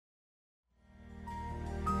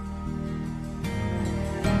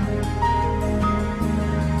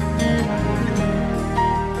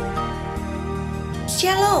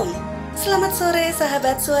Shalom, selamat sore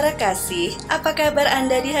sahabat suara kasih. Apa kabar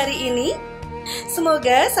Anda di hari ini?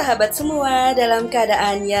 Semoga sahabat semua dalam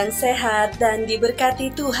keadaan yang sehat dan diberkati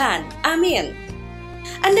Tuhan. Amin.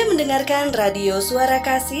 Anda mendengarkan radio Suara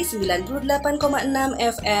Kasih 98,6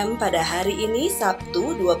 FM pada hari ini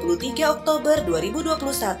Sabtu 23 Oktober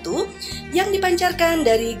 2021 yang dipancarkan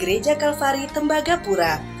dari Gereja Kalvari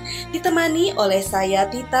Tembagapura. Ditemani oleh saya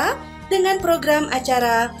Tita dengan program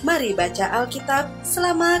acara Mari Baca Alkitab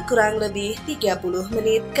selama kurang lebih 30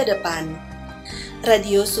 menit ke depan.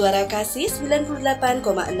 Radio Suara Kasih 98,6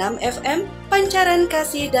 FM, pancaran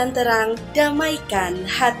kasih dan terang, damaikan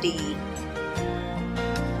hati.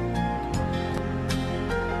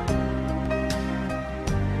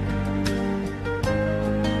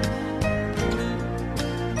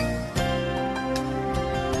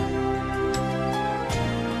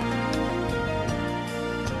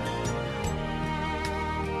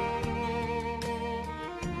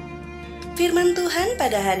 Firman Tuhan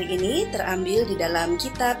pada hari ini terambil di dalam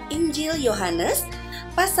kitab Injil Yohanes,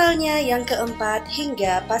 pasalnya yang keempat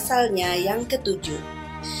hingga pasalnya yang ketujuh.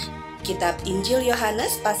 Kitab Injil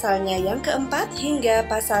Yohanes pasalnya yang keempat hingga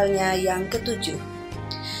pasalnya yang ketujuh.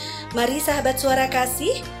 Mari sahabat suara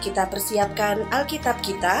kasih, kita persiapkan Alkitab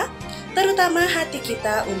kita, terutama hati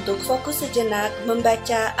kita untuk fokus sejenak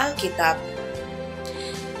membaca Alkitab.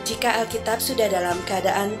 Jika Alkitab sudah dalam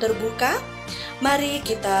keadaan terbuka, mari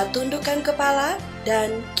kita tundukkan kepala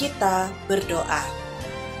dan kita berdoa.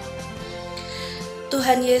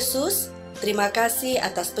 Tuhan Yesus, terima kasih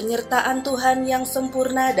atas penyertaan Tuhan yang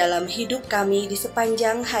sempurna dalam hidup kami di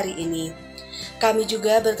sepanjang hari ini. Kami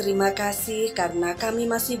juga berterima kasih karena kami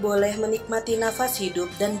masih boleh menikmati nafas hidup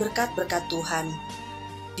dan berkat-berkat Tuhan.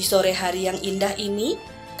 Di sore hari yang indah ini,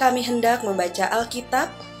 kami hendak membaca Alkitab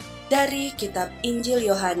dari kitab Injil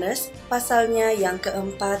Yohanes, pasalnya yang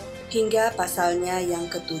keempat hingga pasalnya yang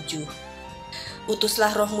ketujuh.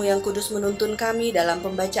 Utuslah Roh-Mu yang kudus menuntun kami dalam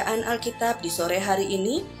pembacaan Alkitab di sore hari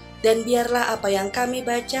ini, dan biarlah apa yang kami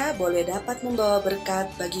baca boleh dapat membawa berkat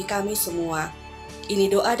bagi kami semua. Ini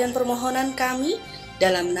doa dan permohonan kami,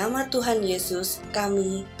 dalam nama Tuhan Yesus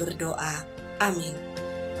kami berdoa. Amin.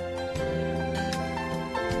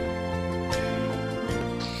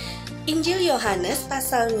 Injil Yohanes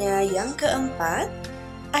pasalnya yang keempat,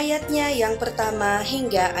 ayatnya yang pertama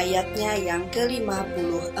hingga ayatnya yang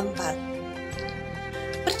ke-54.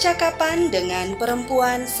 Percakapan dengan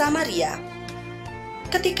perempuan Samaria.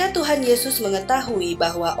 Ketika Tuhan Yesus mengetahui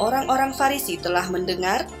bahwa orang-orang Farisi telah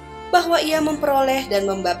mendengar bahwa ia memperoleh dan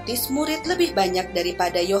membaptis murid lebih banyak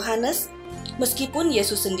daripada Yohanes, meskipun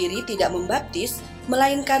Yesus sendiri tidak membaptis,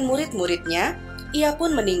 melainkan murid-muridnya, ia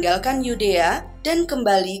pun meninggalkan Yudea dan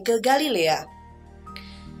kembali ke Galilea.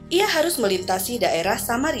 Ia harus melintasi daerah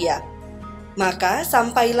Samaria. Maka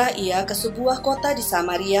sampailah ia ke sebuah kota di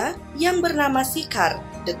Samaria yang bernama Sikar,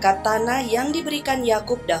 dekat tanah yang diberikan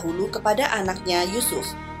Yakub dahulu kepada anaknya Yusuf.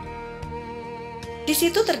 Di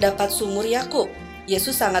situ terdapat sumur Yakub.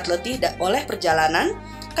 Yesus sangat letih oleh perjalanan,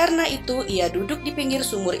 karena itu ia duduk di pinggir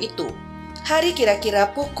sumur itu. Hari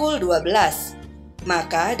kira-kira pukul 12.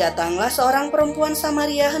 Maka datanglah seorang perempuan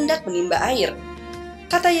Samaria hendak menimba air.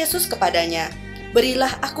 Kata Yesus kepadanya,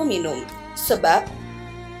 "Berilah aku minum, sebab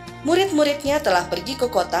murid-muridnya telah pergi ke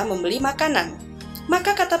kota membeli makanan."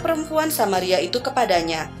 Maka kata perempuan Samaria itu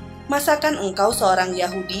kepadanya, "Masakan engkau seorang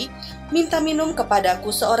Yahudi minta minum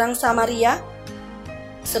kepadaku seorang Samaria?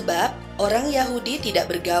 Sebab orang Yahudi tidak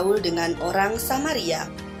bergaul dengan orang Samaria."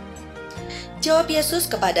 Jawab Yesus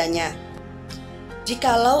kepadanya,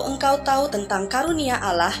 "Jikalau engkau tahu tentang karunia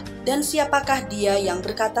Allah dan siapakah dia yang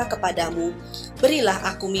berkata kepadamu, 'Berilah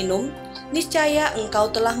aku minum,' niscaya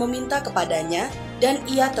engkau telah meminta kepadanya, dan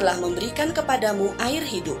ia telah memberikan kepadamu air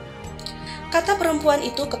hidup." Kata perempuan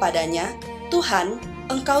itu kepadanya, "Tuhan,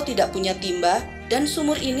 engkau tidak punya timba, dan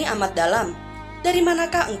sumur ini amat dalam. Dari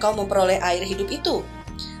manakah engkau memperoleh air hidup itu?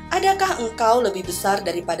 Adakah engkau lebih besar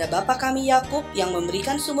daripada bapa kami Yakub yang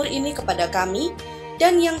memberikan sumur ini kepada kami,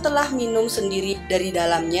 dan yang telah minum sendiri dari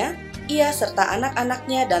dalamnya, ia serta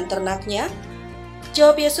anak-anaknya dan ternaknya?"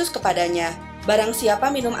 Jawab Yesus kepadanya, "Barang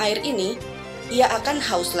siapa minum air ini, ia akan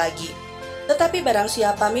haus lagi. Tetapi barang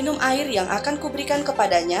siapa minum air yang akan kuberikan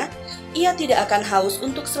kepadanya, ia tidak akan haus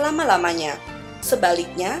untuk selama-lamanya.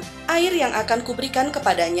 Sebaliknya, air yang akan kuberikan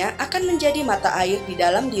kepadanya akan menjadi mata air di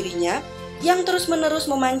dalam dirinya, yang terus-menerus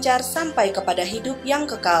memancar sampai kepada hidup yang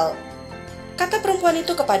kekal." Kata perempuan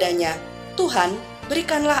itu kepadanya, "Tuhan,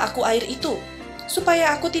 berikanlah aku air itu,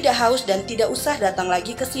 supaya aku tidak haus dan tidak usah datang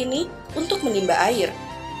lagi ke sini untuk menimba air."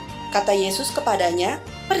 Kata Yesus kepadanya,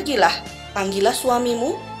 "Pergilah, panggillah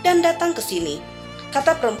suamimu dan datang ke sini."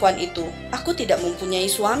 Kata perempuan itu, "Aku tidak mempunyai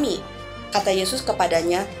suami." Kata Yesus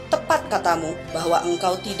kepadanya, "Tepat katamu bahwa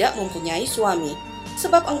engkau tidak mempunyai suami.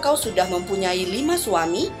 Sebab engkau sudah mempunyai 5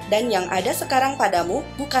 suami, dan yang ada sekarang padamu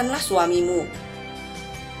bukanlah suamimu.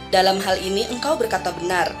 Dalam hal ini engkau berkata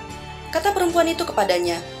benar." Kata perempuan itu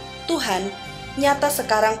kepadanya, "Tuhan, nyata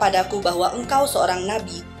sekarang padaku bahwa engkau seorang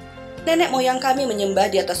nabi. Nenek moyang kami menyembah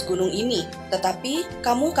di atas gunung ini, tetapi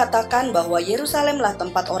kamu katakan bahwa Yerusalemlah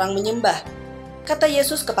tempat orang menyembah." Kata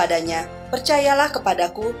Yesus kepadanya, "Percayalah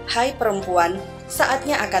kepadaku, hai perempuan,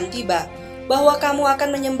 saatnya akan tiba, bahwa kamu akan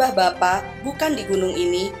menyembah Bapa bukan di gunung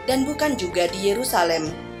ini dan bukan juga di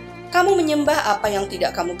Yerusalem. Kamu menyembah apa yang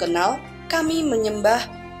tidak kamu kenal, kami menyembah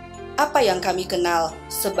apa yang kami kenal,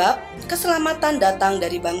 sebab keselamatan datang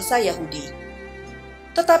dari bangsa Yahudi.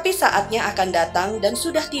 Tetapi saatnya akan datang dan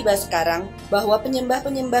sudah tiba sekarang bahwa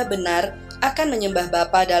penyembah-penyembah benar akan menyembah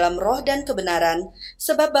Bapa dalam roh dan kebenaran,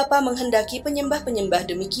 sebab Bapa menghendaki penyembah-penyembah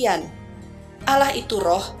demikian. Allah itu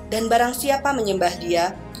roh, dan barang siapa menyembah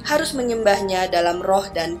Dia harus menyembahnya dalam roh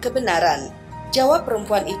dan kebenaran." Jawab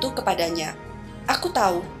perempuan itu kepadanya, "Aku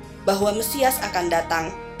tahu bahwa Mesias akan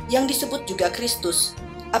datang, yang disebut juga Kristus.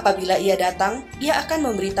 Apabila Ia datang, Ia akan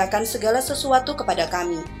memberitakan segala sesuatu kepada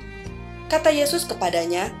kami." Kata Yesus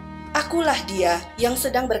kepadanya, "Akulah Dia yang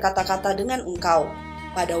sedang berkata-kata dengan engkau."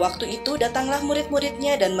 Pada waktu itu datanglah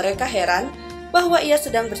murid-muridnya dan mereka heran bahwa Ia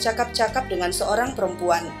sedang bercakap-cakap dengan seorang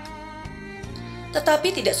perempuan.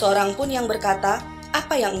 Tetapi tidak seorang pun yang berkata,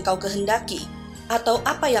 "Apa yang engkau kehendaki?" atau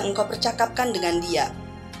 "Apa yang engkau percakapkan dengan dia?"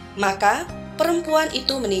 Maka perempuan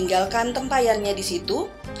itu meninggalkan tempayannya di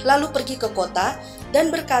situ, lalu pergi ke kota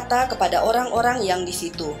dan berkata kepada orang-orang yang di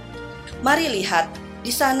situ, "Mari lihat,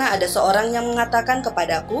 di sana ada seorang yang mengatakan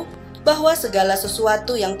kepadaku bahwa segala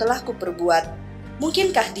sesuatu yang telah kuperbuat.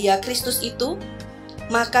 Mungkinkah dia Kristus itu?"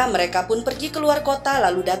 Maka mereka pun pergi keluar kota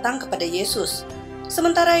lalu datang kepada Yesus.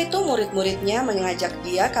 Sementara itu murid-muridnya mengajak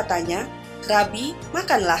dia, katanya, "Rabi,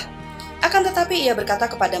 makanlah." Akan tetapi ia berkata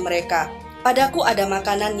kepada mereka, "Padaku ada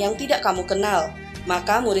makanan yang tidak kamu kenal."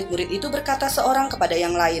 Maka murid-murid itu berkata seorang kepada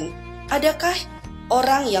yang lain, "Adakah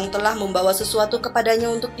orang yang telah membawa sesuatu kepadanya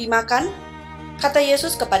untuk dimakan?" Kata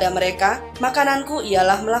Yesus kepada mereka, "Makananku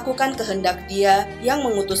ialah melakukan kehendak Dia yang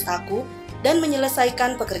mengutus aku dan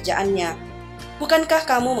menyelesaikan pekerjaannya. Bukankah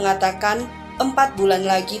kamu mengatakan, 4 bulan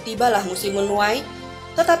lagi tibalah musim menuai?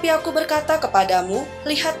 Tetapi aku berkata kepadamu,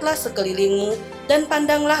 lihatlah sekelilingmu dan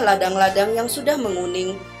pandanglah ladang-ladang yang sudah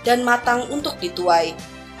menguning dan matang untuk dituai.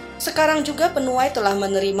 Sekarang juga penuai telah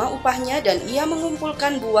menerima upahnya dan ia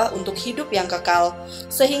mengumpulkan buah untuk hidup yang kekal,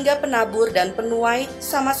 sehingga penabur dan penuai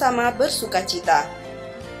sama-sama bersukacita.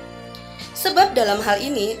 Sebab dalam hal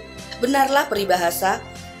ini, benarlah peribahasa,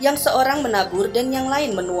 yang seorang menabur dan yang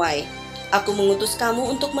lain menuai. Aku mengutus kamu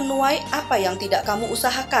untuk menuai apa yang tidak kamu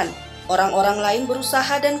usahakan. Orang-orang lain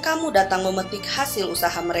berusaha dan kamu datang memetik hasil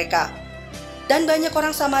usaha mereka." Dan banyak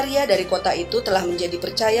orang Samaria dari kota itu telah menjadi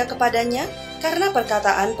percaya kepadanya karena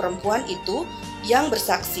perkataan perempuan itu yang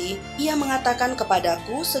bersaksi, "Ia mengatakan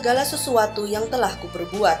kepadaku segala sesuatu yang telah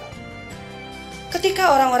kuperbuat."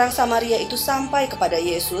 Ketika orang-orang Samaria itu sampai kepada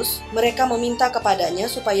Yesus, mereka meminta kepadanya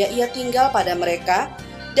supaya ia tinggal pada mereka,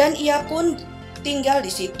 dan ia pun tinggal di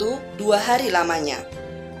situ 2 hari lamanya.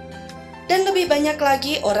 Dan lebih banyak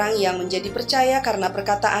lagi orang yang menjadi percaya karena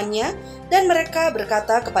perkataannya, dan mereka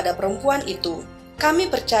berkata kepada perempuan itu, "Kami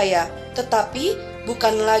percaya, tetapi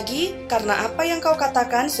bukan lagi karena apa yang kau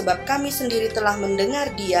katakan, sebab kami sendiri telah mendengar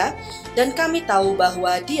Dia, dan kami tahu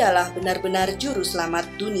bahwa Dialah benar-benar Juru Selamat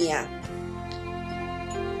dunia."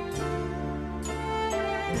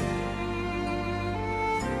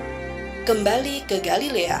 Kembali ke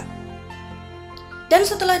Galilea. Dan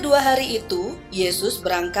setelah 2 hari itu, Yesus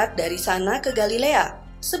berangkat dari sana ke Galilea,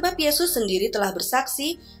 sebab Yesus sendiri telah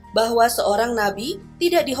bersaksi bahwa seorang nabi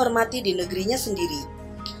tidak dihormati di negerinya sendiri.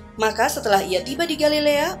 Maka setelah ia tiba di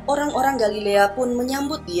Galilea, orang-orang Galilea pun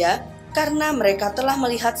menyambut dia, karena mereka telah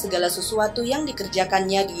melihat segala sesuatu yang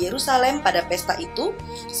dikerjakannya di Yerusalem pada pesta itu,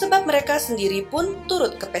 sebab mereka sendiri pun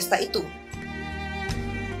turut ke pesta itu.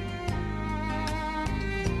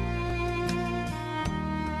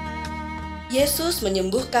 Yesus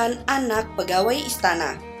menyembuhkan anak pegawai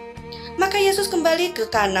istana. Maka Yesus kembali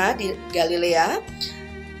ke Kana di Galilea,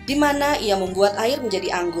 di mana ia membuat air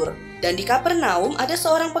menjadi anggur. Dan di Kapernaum ada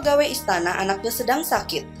seorang pegawai istana, anaknya sedang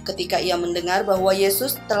sakit. Ketika ia mendengar bahwa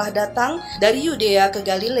Yesus telah datang dari Yudea ke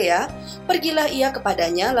Galilea, pergilah ia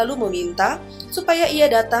kepadanya lalu meminta supaya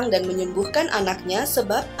ia datang dan menyembuhkan anaknya,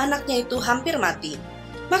 sebab anaknya itu hampir mati.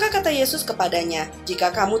 Maka kata Yesus kepadanya,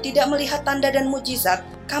 "Jika kamu tidak melihat tanda dan mujizat,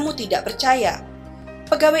 kamu tidak percaya."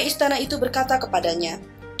 Pegawai istana itu berkata kepadanya,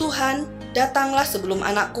 "Tuhan, datanglah sebelum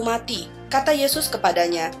anakku mati." Kata Yesus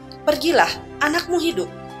kepadanya, "Pergilah, anakmu hidup."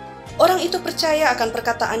 Orang itu percaya akan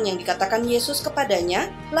perkataan yang dikatakan Yesus kepadanya,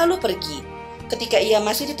 lalu pergi. Ketika ia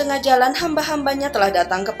masih di tengah jalan, hamba-hambanya telah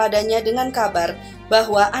datang kepadanya dengan kabar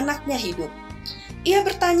bahwa anaknya hidup. Ia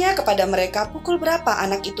bertanya kepada mereka, pukul berapa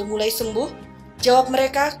anak itu mulai sembuh? Jawab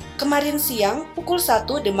mereka, kemarin siang pukul 1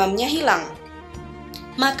 demamnya hilang.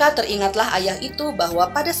 Maka teringatlah ayah itu bahwa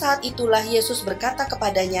pada saat itulah Yesus berkata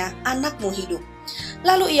kepadanya, anakmu hidup.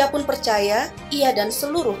 Lalu ia pun percaya, ia dan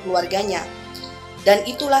seluruh keluarganya. Dan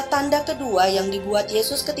itulah tanda kedua yang dibuat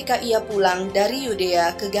Yesus ketika ia pulang dari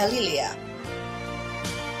Yudea ke Galilea.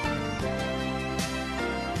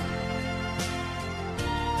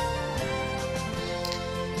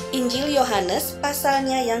 Injil Yohanes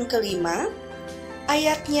pasalnya yang kelima,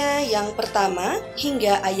 ayatnya yang pertama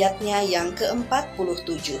hingga ayatnya yang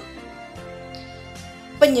ke-47.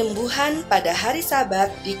 Penyembuhan pada hari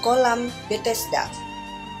Sabat di kolam Bethesda.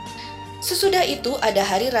 Sesudah itu ada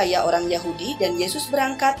hari raya orang Yahudi dan Yesus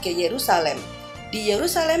berangkat ke Yerusalem. Di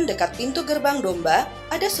Yerusalem dekat pintu gerbang domba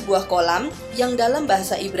ada sebuah kolam yang dalam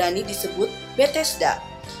bahasa Ibrani disebut Bethesda.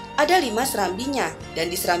 Ada 5 serambinya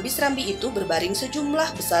dan di serambi-serambi itu berbaring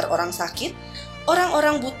sejumlah besar orang sakit,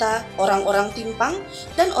 orang-orang buta, orang-orang timpang,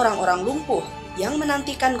 dan orang-orang lumpuh yang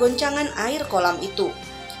menantikan goncangan air kolam itu.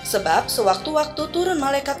 Sebab sewaktu-waktu turun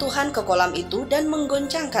malaikat Tuhan ke kolam itu dan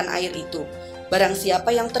menggoncangkan air itu. Barang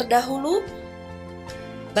siapa yang terdahulu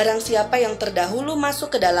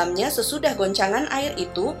masuk ke dalamnya sesudah goncangan air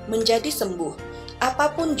itu menjadi sembuh,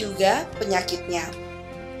 apapun juga penyakitnya.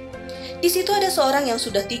 Di situ ada seorang yang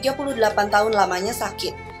sudah 38 tahun lamanya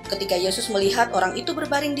sakit. Ketika Yesus melihat orang itu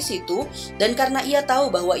berbaring di situ, dan karena ia tahu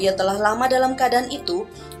bahwa ia telah lama dalam keadaan itu,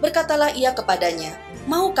 berkatalah ia kepadanya,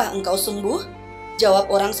 "Maukah engkau sembuh?" Jawab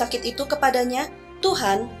orang sakit itu kepadanya,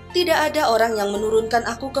 "Tuhan, tidak ada orang yang menurunkan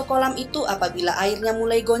aku ke kolam itu apabila airnya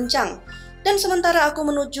mulai goncang. Dan sementara aku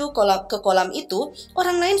menuju ke kolam itu,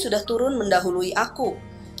 orang lain sudah turun mendahului aku."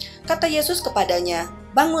 Kata Yesus kepadanya,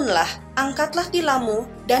 "Bangunlah, angkatlah tilammu,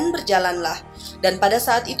 dan berjalanlah." Dan pada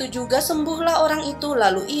saat itu juga sembuhlah orang itu,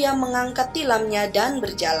 lalu ia mengangkat tilamnya dan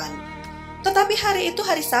berjalan. Tetapi hari itu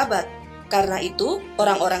hari Sabat. Karena itu,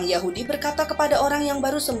 orang-orang Yahudi berkata kepada orang yang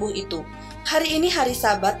baru sembuh itu, "Hari ini hari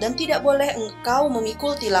Sabat dan tidak boleh engkau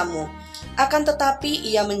memikul tilammu." Akan tetapi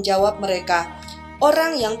ia menjawab mereka,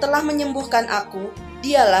 "Orang yang telah menyembuhkan aku,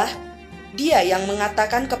 dialah dia yang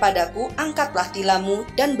mengatakan kepadaku, angkatlah tilammu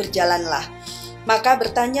dan berjalanlah." Mereka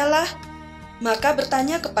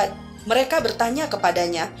bertanya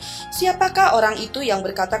kepadanya, "Siapakah orang itu yang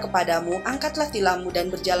berkata kepadamu, angkatlah tilammu dan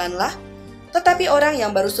berjalanlah?" Tetapi orang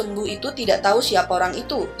yang baru sembuh itu tidak tahu siapa orang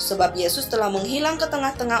itu, sebab Yesus telah menghilang ke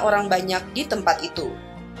tengah-tengah orang banyak di tempat itu.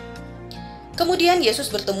 Kemudian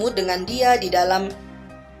Yesus bertemu dengan dia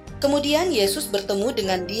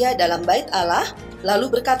dalam bait Allah,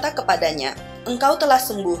 lalu berkata kepadanya, "Engkau telah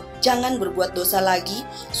sembuh, jangan berbuat dosa lagi,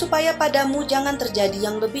 supaya padamu jangan terjadi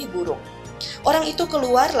yang lebih buruk." Orang itu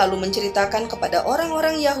keluar lalu menceritakan kepada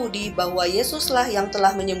orang-orang Yahudi bahwa Yesuslah yang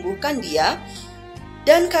telah menyembuhkan dia,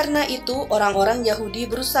 dan karena itu orang-orang Yahudi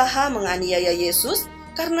berusaha menganiaya Yesus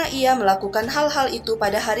karena ia melakukan hal-hal itu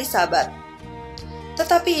pada hari Sabat.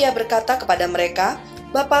 Tetapi ia berkata kepada mereka,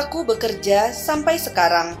 "Bapakku bekerja sampai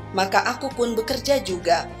sekarang, maka aku pun bekerja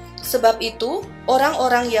juga." Sebab itu,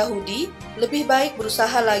 orang-orang Yahudi lebih baik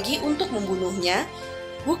berusaha lagi untuk membunuhnya,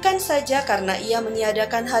 bukan saja karena ia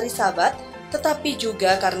meniadakan hari Sabat, tetapi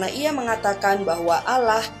juga karena ia mengatakan bahwa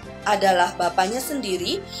Allah adalah Bapanya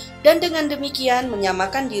sendiri, dan dengan demikian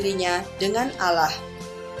menyamakan dirinya dengan Allah.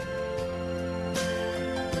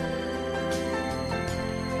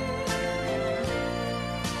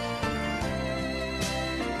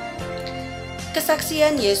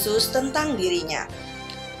 Kesaksian Yesus tentang dirinya.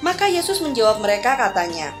 Maka Yesus menjawab mereka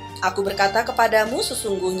katanya, "Aku berkata kepadamu,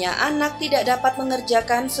 sesungguhnya anak tidak dapat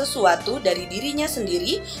mengerjakan sesuatu dari dirinya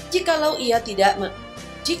sendiri jikalau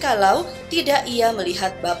tidak ia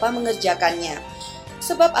melihat Bapa mengerjakannya.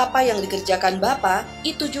 Sebab apa yang dikerjakan Bapa,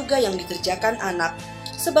 itu juga yang dikerjakan anak.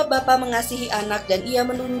 Sebab Bapa mengasihi anak dan ia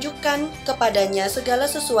menunjukkan kepadanya segala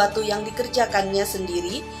sesuatu yang dikerjakannya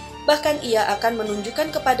sendiri, bahkan ia akan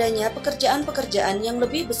menunjukkan kepadanya pekerjaan-pekerjaan yang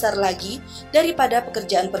lebih besar lagi daripada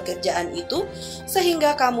pekerjaan-pekerjaan itu,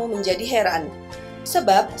 sehingga kamu menjadi heran.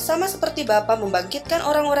 Sebab sama seperti Bapa membangkitkan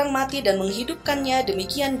orang-orang mati dan menghidupkannya,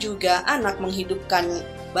 demikian juga anak menghidupkan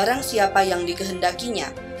barang siapa yang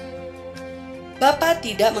dikehendakinya. Bapa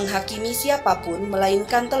tidak menghakimi siapapun,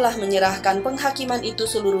 melainkan telah menyerahkan penghakiman itu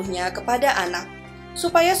seluruhnya kepada anak,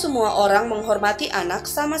 supaya semua orang menghormati anak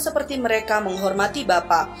sama seperti mereka menghormati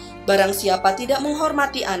Bapa. Barang siapa tidak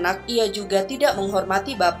menghormati anak, ia juga tidak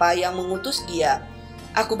menghormati Bapa yang mengutus dia.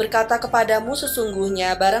 Aku berkata kepadamu,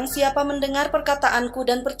 sesungguhnya barang siapa mendengar perkataanku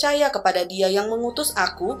dan percaya kepada Dia yang mengutus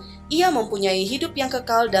aku, ia mempunyai hidup yang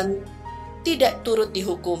kekal dan tidak turut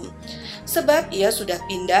dihukum, sebab ia sudah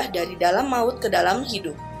pindah dari dalam maut ke dalam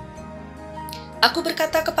hidup. Aku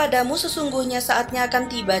berkata kepadamu, sesungguhnya saatnya akan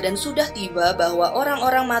tiba dan sudah tiba bahwa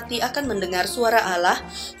orang-orang mati akan mendengar suara Allah,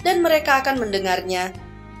 dan mereka akan mendengarnya,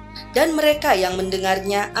 dan mereka yang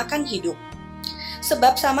mendengarnya akan hidup.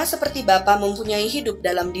 Sebab sama seperti Bapa mempunyai hidup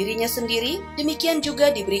dalam dirinya sendiri, demikian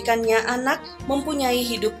juga diberikannya Anak mempunyai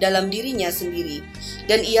hidup dalam dirinya sendiri.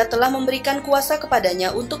 Dan Ia telah memberikan kuasa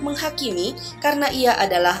kepadanya untuk menghakimi, karena Ia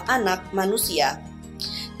adalah Anak manusia.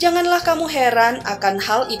 Janganlah kamu heran akan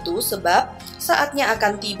hal itu, sebab saatnya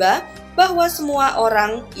akan tiba bahwa semua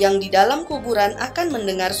orang yang di dalam kuburan akan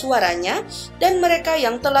mendengar suaranya, dan mereka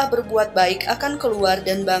yang telah berbuat baik akan keluar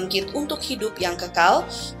dan bangkit untuk hidup yang kekal,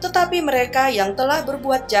 tetapi mereka yang telah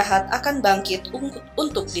berbuat jahat akan bangkit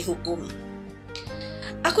untuk dihukum.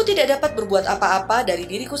 Aku tidak dapat berbuat apa-apa dari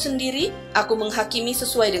diriku sendiri, aku menghakimi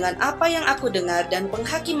sesuai dengan apa yang aku dengar dan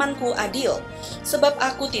penghakimanku adil, sebab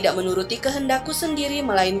aku tidak menuruti kehendakku sendiri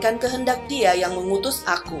melainkan kehendak Dia yang mengutus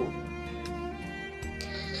aku.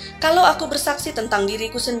 Kalau aku bersaksi tentang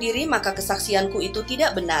diriku sendiri, maka kesaksianku itu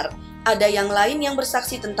tidak benar. Ada yang lain yang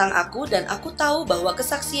bersaksi tentang aku, dan aku tahu bahwa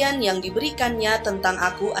kesaksian yang diberikannya tentang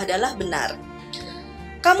aku adalah benar.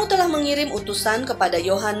 Kamu telah mengirim utusan kepada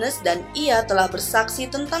Yohanes, dan ia telah bersaksi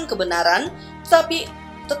tentang kebenaran,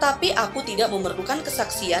 tetapi aku tidak memerlukan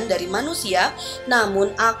kesaksian dari manusia,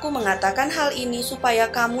 namun aku mengatakan hal ini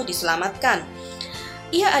supaya kamu diselamatkan.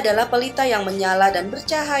 Ia adalah pelita yang menyala dan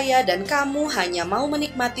bercahaya, dan kamu hanya mau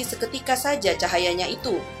menikmati seketika saja cahayanya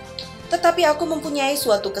itu. Tetapi aku mempunyai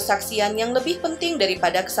suatu kesaksian yang lebih penting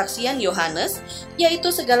daripada kesaksian Yohanes,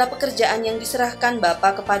 yaitu segala pekerjaan yang diserahkan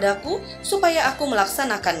Bapa kepadaku, supaya aku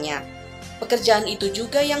melaksanakannya. Pekerjaan itu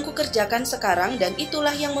juga yang kukerjakan sekarang, dan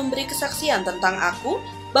itulah yang memberi kesaksian tentang aku,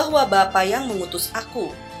 bahwa Bapa yang mengutus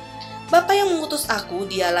aku. Bapa yang mengutus aku,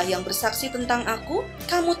 Dialah yang bersaksi tentang aku.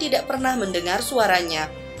 Kamu tidak pernah mendengar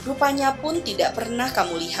suaranya, rupanya pun tidak pernah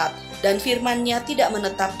kamu lihat, dan firman-Nya tidak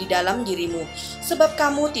menetap di dalam dirimu, sebab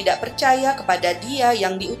kamu tidak percaya kepada Dia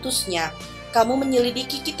yang diutusnya. Kamu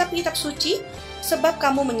menyelidiki kitab-kitab suci, sebab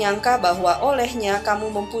kamu menyangka bahwa olehnya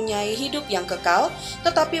kamu mempunyai hidup yang kekal,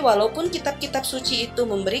 tetapi walaupun kitab-kitab suci itu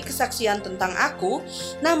memberi kesaksian tentang aku,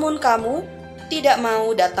 namun kamu tidak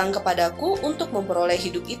mau datang kepadaku untuk memperoleh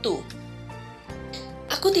hidup itu.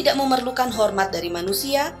 Aku tidak memerlukan hormat dari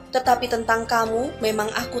manusia, tetapi tentang kamu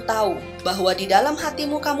memang aku tahu bahwa di dalam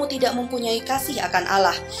hatimu kamu tidak mempunyai kasih akan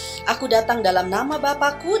Allah. Aku datang dalam nama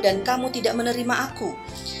Bapa-Ku dan kamu tidak menerima aku.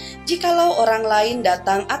 Jikalau orang lain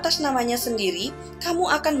datang atas namanya sendiri, kamu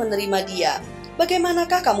akan menerima dia.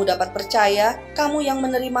 Bagaimanakah kamu dapat percaya, kamu yang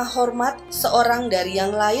menerima hormat seorang dari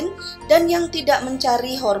yang lain dan yang tidak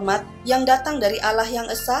mencari hormat yang datang dari Allah yang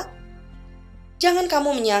esa? Jangan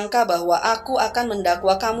kamu menyangka bahwa aku akan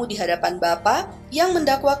mendakwa kamu di hadapan Bapa. Yang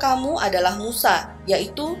mendakwa kamu adalah Musa,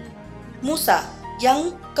 yaitu Musa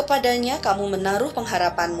yang kepadanya kamu menaruh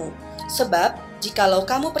pengharapanmu. Sebab jikalau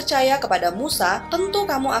kamu percaya kepada Musa, tentu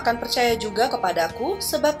kamu akan percaya juga kepadaku,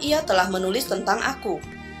 sebab ia telah menulis tentang aku.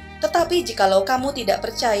 Tetapi jikalau kamu tidak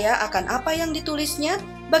percaya akan apa yang ditulisnya,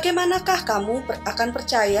 bagaimanakah kamu akan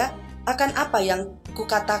percaya akan apa yang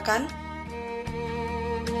kukatakan?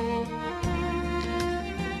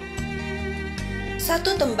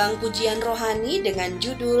 Satu tembang pujian rohani dengan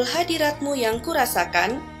judul Hadiratmu yang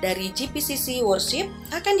Kurasakan dari GPCC Worship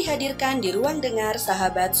akan dihadirkan di ruang dengar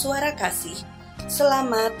sahabat suara kasih.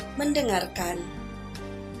 Selamat mendengarkan.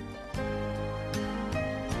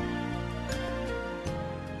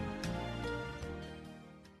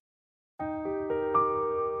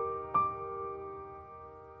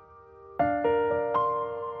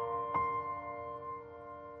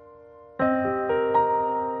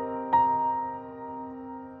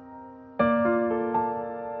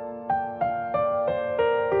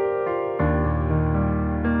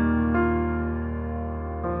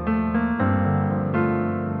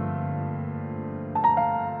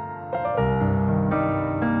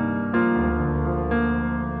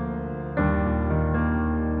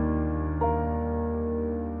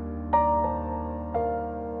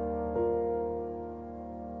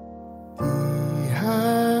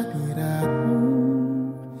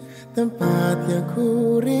 Tempat yang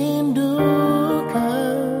ku rindukan,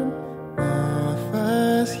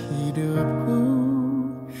 nafas hidupku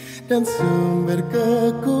dan sumber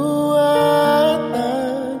kekuatan.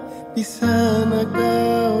 Di sana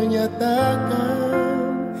kau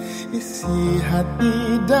nyatakan isi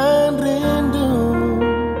hati dan rindumu,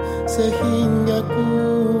 sehingga ku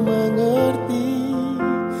mengerti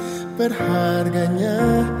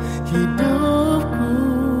berharganya hidupku.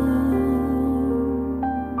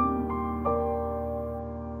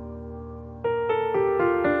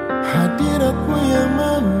 Hadiratmu yang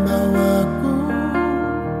membawaku,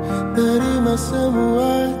 terima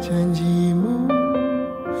semua janjimu,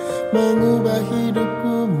 mengubah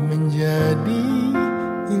hidupku menjadi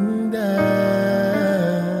indah.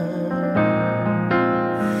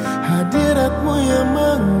 Hadiratmu yang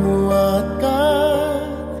menguatkan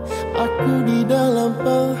aku di dalam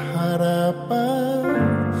pengharapan.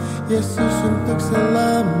 Yesus, untuk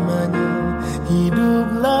selamanya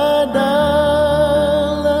hiduplah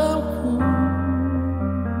dalamku.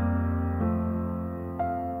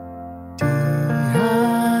 Di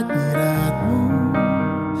hadiratmu,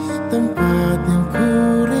 tempat yang ku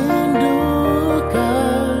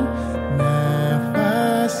rindukan,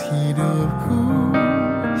 nafas hidupku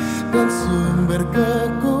dan sumber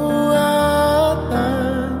kekuatan.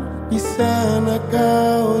 Di sana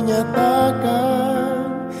kau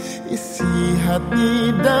nyatakan isi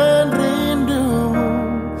hati dan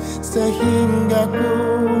rindumu, sehingga ku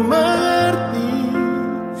mengerti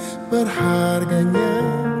berharganya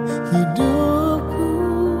hidupku.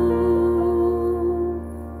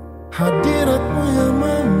 Hadiratmu yang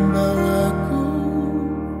membawaku,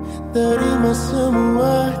 terima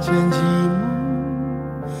semua janjimu,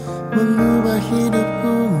 mengubah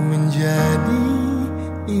hidupku menjadi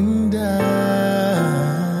indah.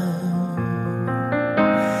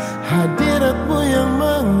 Hadiratmu yang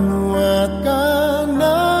menguatkan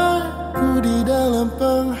aku di dalam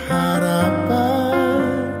pengharapan.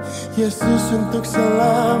 Yesus, untuk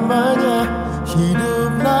selamanya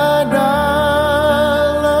hiduplah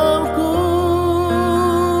dalamku.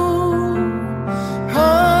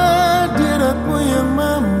 Hadiratmu yang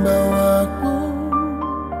membawaku,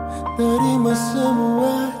 terima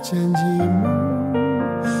semua janjimu,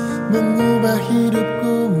 mengubah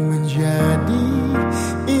hidupku menjadi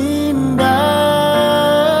indah.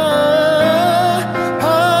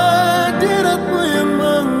 Hadiratmu yang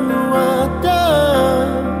menguatkan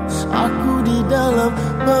aku di dalam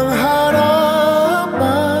pengharapan.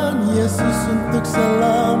 Yesus, untuk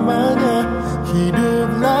selamanya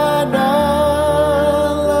hiduplah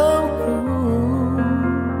dalamku.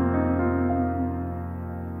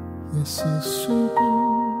 Yesus,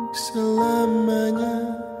 untuk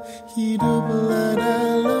selamanya hiduplah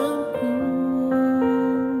dalamku.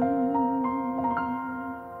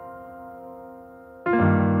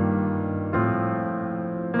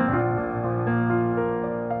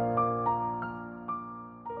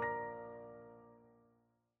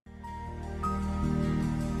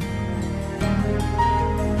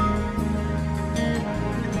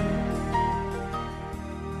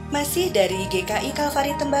 Masih dari GKI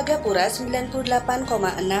Kalvari Tembagapura 98,6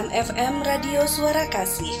 FM Radio Suara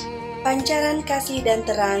Kasih. Pancaran kasih dan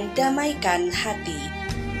terang, damaikan hati.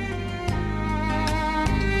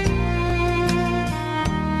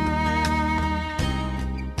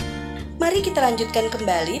 Mari kita lanjutkan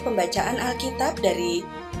kembali pembacaan Alkitab dari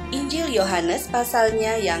Injil Yohanes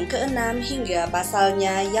pasalnya yang ke-6 hingga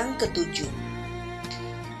pasalnya yang ke-7.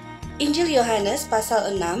 Injil Yohanes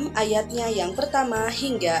pasal 6 ayatnya yang pertama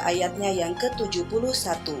hingga ayatnya yang ke-71.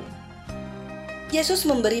 Yesus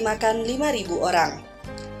memberi makan 5.000 orang.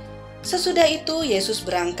 Sesudah itu Yesus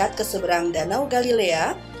berangkat ke seberang danau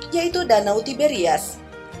Galilea, yaitu danau Tiberias.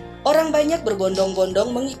 Orang banyak berbondong-bondong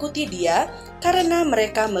mengikuti dia karena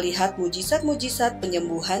mereka melihat mujizat-mujizat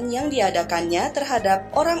penyembuhan yang diadakannya terhadap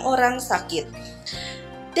orang-orang sakit.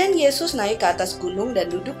 Dan Yesus naik ke atas gunung dan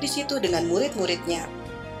duduk di situ dengan murid-muridnya.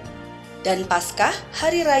 Dan Paskah,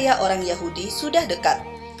 hari raya orang Yahudi, sudah dekat.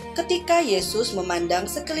 Ketika Yesus memandang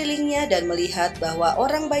sekelilingnya dan melihat bahwa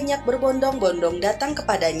orang banyak berbondong-bondong datang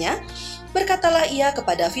kepadanya, berkatalah ia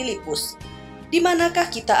kepada Filipus, "Di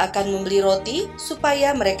manakah kita akan membeli roti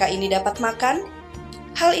supaya mereka ini dapat makan?"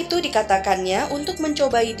 Hal itu dikatakannya untuk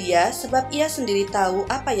mencobai dia, sebab ia sendiri tahu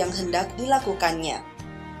apa yang hendak dilakukannya.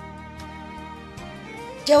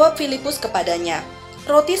 Jawab Filipus kepadanya,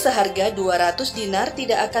 "Roti seharga 200 dinar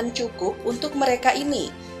tidak akan cukup untuk mereka ini,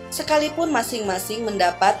 sekalipun masing-masing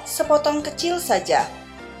mendapat sepotong kecil saja."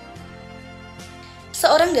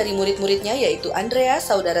 Seorang dari murid-muridnya, yaitu Andreas,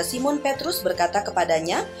 saudara Simon Petrus, berkata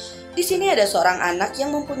kepadanya, "Di sini ada seorang anak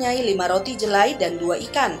yang mempunyai 5 roti jelai dan 2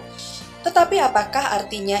 ikan. Tetapi apakah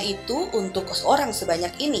artinya itu untuk orang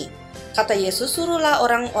sebanyak ini?" Kata Yesus, "Suruhlah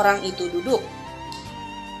orang-orang itu duduk."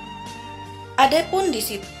 Adapun di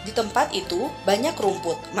tempat itu banyak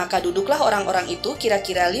rumput, maka duduklah orang-orang itu,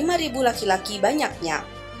 kira-kira 5.000 laki-laki banyaknya.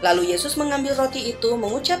 Lalu Yesus mengambil roti itu,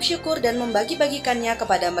 mengucap syukur dan membagi-bagikannya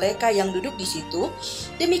kepada mereka yang duduk di situ.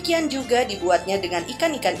 Demikian juga dibuatnya dengan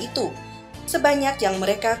ikan-ikan itu, sebanyak yang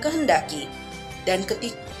mereka kehendaki.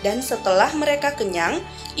 Dan setelah mereka kenyang,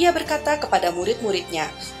 ia berkata kepada murid-muridnya,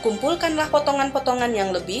 "Kumpulkanlah potongan-potongan yang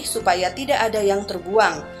lebih supaya tidak ada yang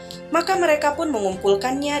terbuang." Maka mereka pun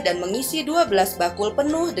mengumpulkannya dan mengisi 12 bakul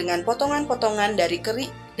penuh dengan potongan-potongan dari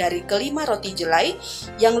kelima roti jelai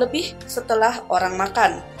yang lebih setelah orang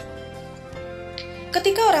makan.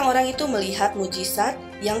 Ketika orang-orang itu melihat mujizat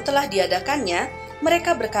yang telah diadakannya,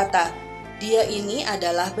 mereka berkata, "Dia ini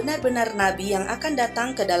adalah benar-benar nabi yang akan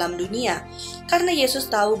datang ke dalam dunia." Karena Yesus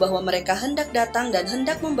tahu bahwa mereka hendak datang dan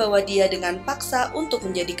hendak membawa dia dengan paksa untuk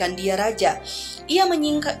menjadikan dia raja, ia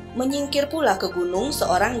menyingkir pula ke gunung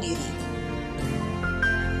seorang diri.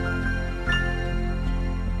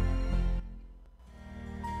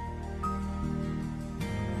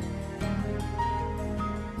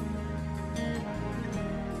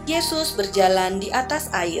 Yesus berjalan di atas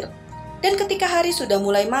air. Dan ketika hari sudah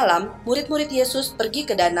mulai malam, murid-murid Yesus pergi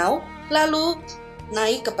ke danau, lalu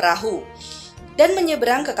naik ke perahu, dan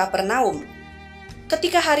menyeberang ke Kapernaum.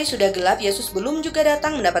 Ketika hari sudah gelap, Yesus belum juga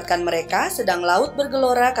datang mendapatkan mereka, sedang laut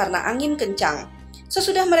bergelora karena angin kencang.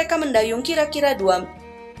 Sesudah mereka mendayung kira-kira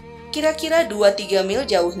 2-3 mil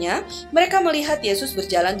jauhnya, mereka melihat Yesus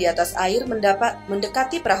berjalan di atas air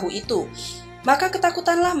mendekati perahu itu. Maka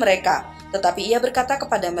ketakutanlah mereka, tetapi ia berkata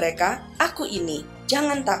kepada mereka, "Aku ini,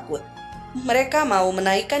 jangan takut." Mereka mau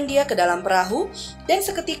menaikkan dia ke dalam perahu, dan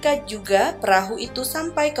seketika juga perahu itu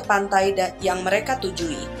sampai ke pantai yang mereka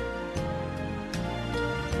tujui.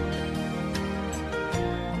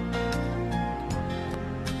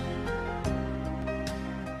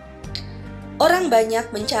 Orang banyak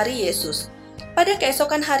mencari Yesus. Pada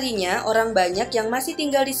keesokan harinya, orang banyak yang masih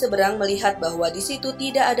tinggal di seberang melihat bahwa di situ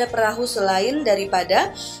tidak ada perahu selain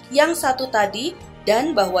daripada yang satu tadi,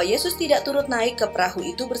 dan bahwa Yesus tidak turut naik ke perahu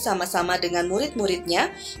itu bersama-sama dengan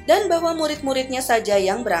murid-muridnya, dan bahwa murid-muridnya saja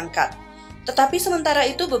yang berangkat. Tetapi sementara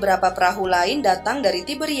itu beberapa perahu lain datang dari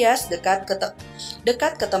Tiberias dekat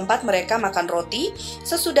ke tempat mereka makan roti,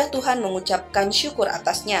 sesudah Tuhan mengucapkan syukur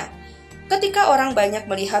atasnya. Ketika orang banyak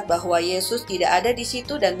melihat bahwa Yesus tidak ada di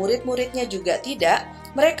situ dan murid-muridnya juga tidak,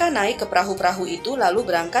 mereka naik ke perahu-perahu itu lalu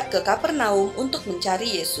berangkat ke Kapernaum untuk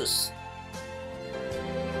mencari Yesus.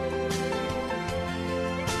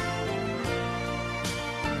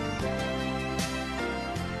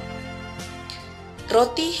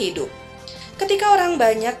 Roti hidup. Ketika orang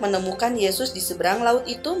banyak menemukan Yesus di seberang laut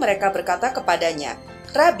itu, mereka berkata kepadanya,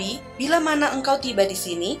 "Rabi, bila mana engkau tiba di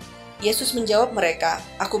sini?" Yesus menjawab mereka,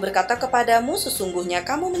 "Aku berkata kepadamu, sesungguhnya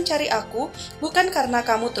kamu mencari aku, bukan karena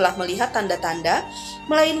kamu telah melihat tanda-tanda,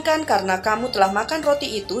 melainkan karena kamu telah makan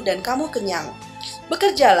roti itu dan kamu kenyang.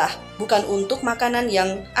 Bekerjalah, bukan untuk makanan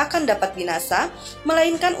yang akan dapat binasa,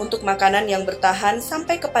 melainkan untuk makanan yang bertahan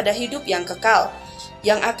sampai kepada hidup yang kekal,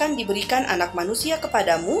 yang akan diberikan Anak Manusia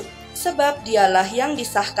kepadamu, sebab dialah yang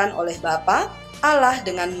disahkan oleh Bapa, Allah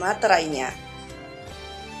dengan materainya."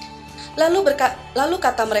 Lalu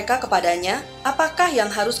kata mereka kepadanya, "Apakah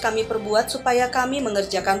yang harus kami perbuat supaya kami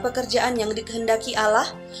mengerjakan pekerjaan yang dikehendaki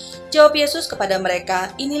Allah?" Jawab Yesus kepada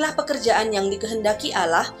mereka, "Inilah pekerjaan yang dikehendaki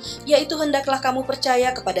Allah, yaitu hendaklah kamu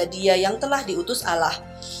percaya kepada Dia yang telah diutus Allah."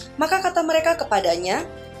 Maka kata mereka kepadanya,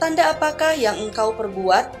 "Tanda apakah yang engkau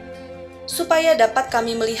perbuat, supaya dapat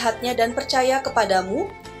kami melihatnya dan percaya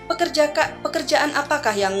kepadamu? Pekerjaan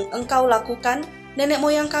apakah yang engkau lakukan? Nenek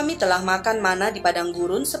moyang kami telah makan mana di padang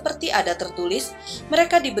gurun, seperti ada tertulis,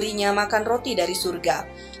 mereka diberinya makan roti dari surga."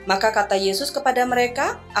 Maka kata Yesus kepada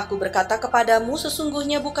mereka, "Aku berkata kepadamu,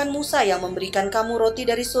 sesungguhnya bukan Musa yang memberikan kamu roti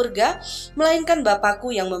dari surga, melainkan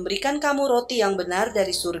Bapa-Ku yang memberikan kamu roti yang benar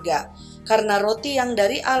dari surga. Karena roti yang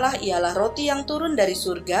dari Allah ialah roti yang turun dari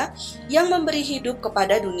surga, yang memberi hidup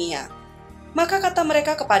kepada dunia." Maka kata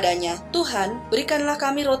mereka kepadanya, "Tuhan, berikanlah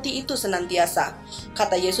kami roti itu senantiasa."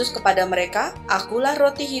 Kata Yesus kepada mereka, "Akulah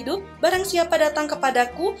roti hidup, barang siapa datang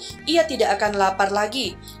kepadaku, ia tidak akan lapar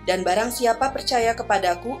lagi, dan barang siapa percaya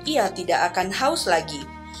kepadaku, ia tidak akan haus lagi.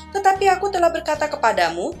 Tetapi aku telah berkata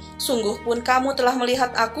kepadamu, sungguh pun kamu telah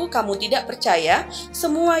melihat aku, kamu tidak percaya.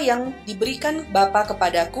 Semua yang diberikan Bapa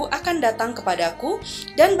kepadaku akan datang kepadaku,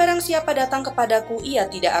 dan barang siapa datang kepadaku, ia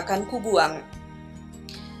tidak akan kubuang.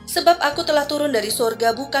 Sebab aku telah turun dari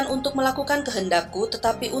sorga bukan untuk melakukan kehendakku,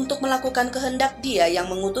 tetapi untuk melakukan kehendak Dia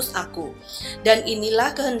yang mengutus aku. Dan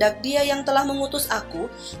inilah kehendak Dia yang telah mengutus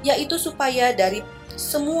aku, yaitu supaya dari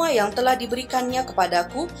semua yang telah diberikannya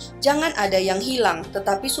kepadaku, jangan ada yang hilang,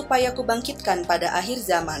 tetapi supaya kubangkitkan pada akhir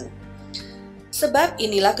zaman." Sebab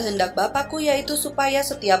inilah kehendak Bapa-Ku, yaitu supaya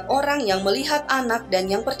setiap orang yang melihat Anak dan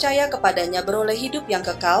yang percaya kepadanya beroleh hidup yang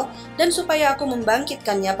kekal, dan supaya Aku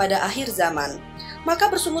membangkitkannya pada akhir zaman. Maka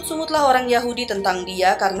bersungut-sungutlah orang Yahudi tentang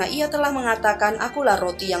Dia, karena Ia telah mengatakan, Akulah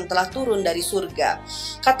roti yang telah turun dari surga.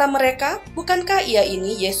 Kata mereka, bukankah Ia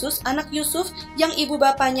ini Yesus, anak Yusuf, yang ibu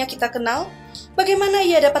bapanya kita kenal? Bagaimana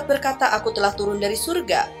Ia dapat berkata, Aku telah turun dari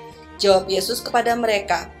surga? Jawab Yesus kepada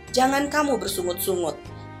mereka, Jangan kamu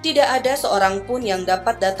bersungut-sungut. Tidak ada seorang pun yang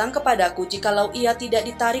dapat datang kepadaku jikalau ia tidak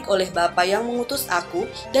ditarik oleh Bapa yang mengutus aku,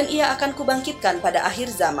 dan ia akan kubangkitkan pada akhir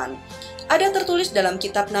zaman. Ada tertulis dalam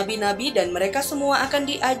kitab nabi-nabi, dan mereka semua akan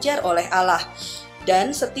diajar oleh Allah.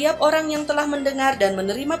 Dan setiap orang yang telah mendengar dan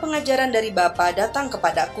menerima pengajaran dari Bapa datang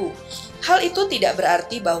kepadaku. Hal itu tidak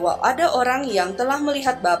berarti bahwa ada orang yang telah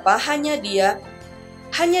melihat Bapa, hanya dia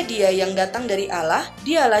yang datang dari Allah,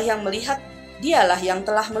 dialah yang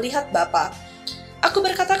telah melihat Bapa. Aku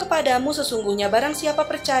berkata kepadamu, sesungguhnya barang siapa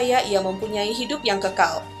percaya, ia mempunyai hidup yang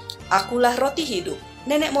kekal. Akulah roti hidup.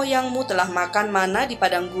 Nenek moyangmu telah makan mana di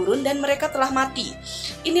padang gurun, dan mereka telah mati.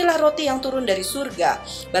 Inilah roti yang turun dari surga.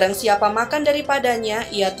 Barang siapa makan daripadanya,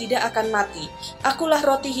 ia tidak akan mati. Akulah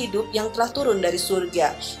roti hidup yang telah turun dari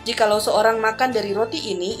surga. Jikalau seorang makan dari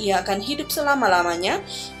roti ini, ia akan hidup selama-lamanya,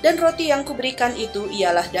 dan roti yang kuberikan itu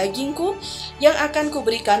ialah dagingku, yang akan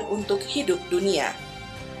kuberikan untuk hidup dunia.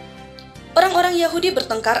 Orang-orang Yahudi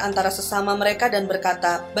bertengkar antara sesama mereka dan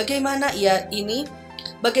berkata, Bagaimana ia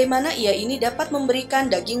ini dapat memberikan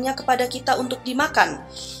dagingnya kepada kita untuk dimakan?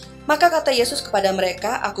 Maka kata Yesus kepada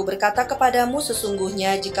mereka, Aku berkata kepadamu,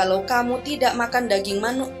 sesungguhnya jikalau kamu tidak makan daging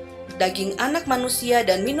anak manusia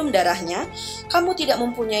dan minum darahnya, kamu tidak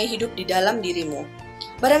mempunyai hidup di dalam dirimu.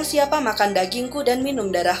 Barang siapa makan dagingku dan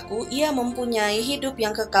minum darahku, ia mempunyai hidup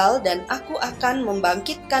yang kekal, dan aku akan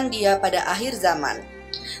membangkitkan dia pada akhir zaman.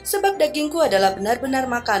 Sebab dagingku adalah benar-benar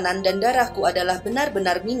makanan, dan darahku adalah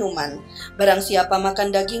benar-benar minuman. Barang siapa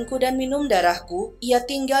makan dagingku dan minum darahku, ia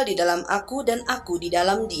tinggal di dalam aku dan aku di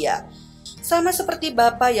dalam dia. Sama seperti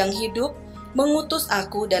Bapa yang hidup mengutus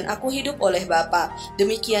aku, dan aku hidup oleh Bapa.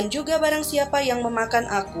 Demikian juga barang siapa yang memakan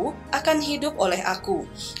aku akan hidup oleh aku.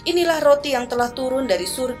 Inilah roti yang telah turun dari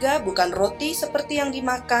surga, bukan roti seperti yang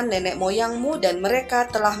dimakan nenek moyangmu dan mereka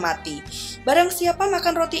telah mati. Barang siapa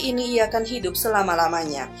makan roti ini, ia akan hidup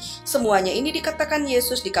selama-lamanya. Semuanya ini dikatakan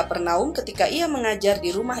Yesus di Kapernaum ketika ia mengajar di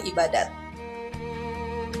rumah ibadat.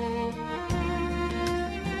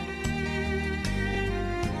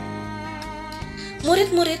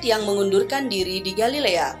 Murid-murid yang mengundurkan diri di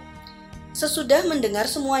Galilea. Sesudah mendengar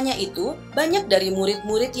semuanya itu, banyak dari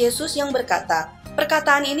murid-murid Yesus yang berkata,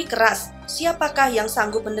 Perkataan ini keras, siapakah yang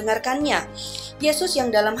sanggup mendengarkannya? Yesus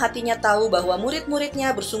yang dalam hatinya tahu bahwa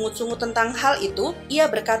murid-muridnya bersungut-sungut tentang hal itu, ia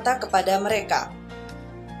berkata kepada mereka,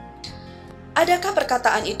 Adakah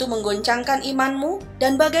perkataan itu menggoncangkan imanmu?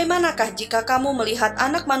 Dan bagaimanakah jika kamu melihat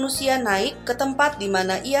Anak Manusia naik ke tempat di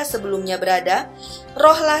mana ia sebelumnya berada?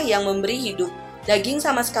 Rohlah yang memberi hidup. Daging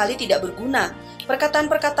sama sekali tidak berguna.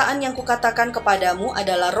 Perkataan-perkataan yang kukatakan kepadamu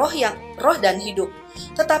adalah roh dan hidup.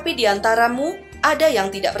 Tetapi di antaramu ada yang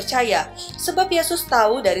tidak percaya. Sebab Yesus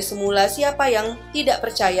tahu dari semula siapa yang tidak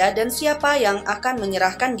percaya dan siapa yang akan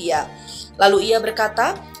menyerahkan dia. Lalu ia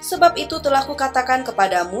berkata, Sebab itu telah kukatakan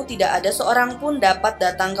kepadamu, tidak ada seorang pun dapat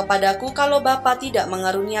datang kepadaku kalau Bapa tidak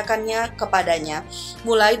mengaruniakannya kepadanya.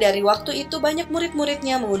 Mulai dari waktu itu banyak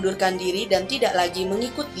murid-muridnya mengundurkan diri dan tidak lagi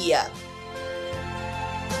mengikut dia.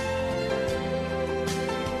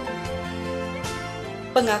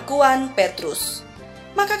 Pengakuan Petrus.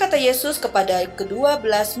 Maka kata Yesus kepada ke-12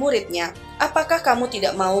 muridnya, Apakah kamu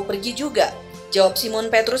tidak mau pergi juga? Jawab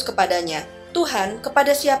Simon Petrus kepadanya, Tuhan,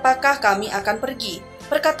 kepada siapakah kami akan pergi?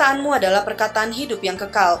 Perkataanmu adalah perkataan hidup yang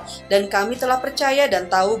kekal, dan kami telah percaya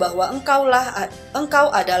dan tahu bahwa Engkau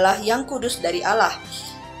adalah yang kudus dari Allah.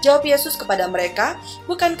 Jawab Yesus kepada mereka,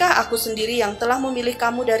 Bukankah aku sendiri yang telah memilih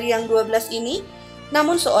kamu dari yang 12 ini?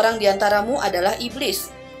 Namun seorang di antaramu adalah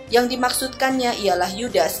iblis. Yang dimaksudkannya ialah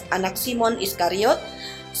Yudas, anak Simon Iskariot,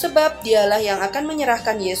 sebab dialah yang akan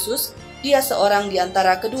menyerahkan Yesus, dia seorang di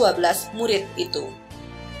antara ke-12 murid itu.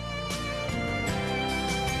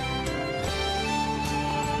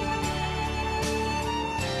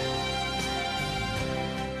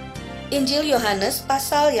 Injil Yohanes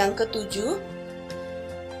pasal yang ke-7,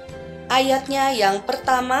 ayatnya yang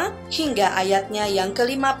pertama hingga ayatnya yang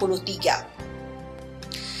ke-53.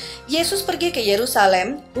 Yesus pergi ke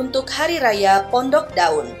Yerusalem untuk hari raya Pondok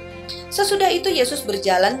Daun. Sesudah itu Yesus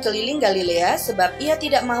berjalan keliling Galilea sebab ia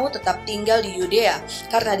tidak mau tetap tinggal di Yudea,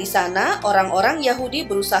 karena di sana orang-orang Yahudi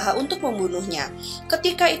berusaha untuk membunuhnya.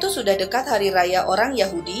 Ketika itu sudah dekat hari raya orang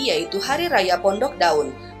Yahudi, yaitu hari raya Pondok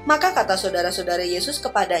Daun. Maka kata saudara-saudara Yesus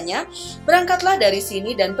kepadanya, "Berangkatlah dari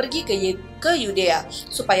sini dan pergi ke Yudea,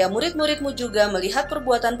 supaya murid-muridmu juga melihat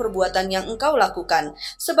perbuatan-perbuatan yang engkau lakukan.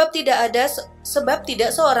 Sebab tidak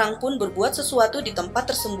seorang pun berbuat sesuatu di tempat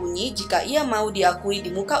tersembunyi jika ia mau diakui di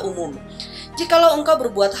muka umum. Jikalau engkau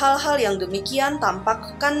berbuat hal-hal yang demikian,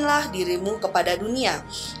 tampakkanlah dirimu kepada dunia."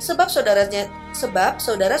 Sebab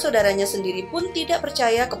saudara-saudaranya sendiri pun tidak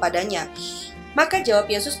percaya kepadanya. Maka jawab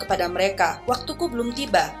Yesus kepada mereka, "Waktuku belum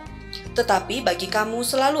tiba, tetapi bagi kamu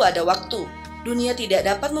selalu ada waktu. Dunia tidak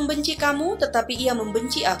dapat membenci kamu, tetapi ia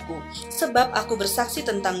membenci aku, sebab aku bersaksi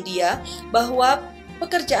tentang dia bahwa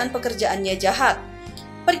pekerjaan-pekerjaannya jahat.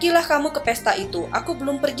 Pergilah kamu ke pesta itu, aku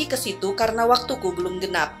belum pergi ke situ karena waktuku belum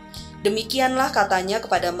genap." Demikianlah katanya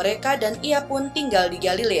kepada mereka, dan ia pun tinggal di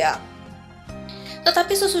Galilea.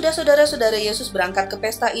 Tetapi sesudah saudara-saudara Yesus berangkat ke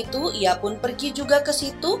pesta itu, ia pun pergi juga ke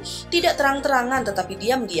situ, tidak terang-terangan tetapi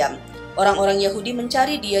diam-diam. Orang-orang Yahudi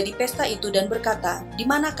mencari dia di pesta itu dan berkata, "Di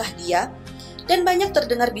manakah dia?" Dan banyak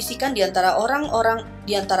terdengar bisikan di antara orang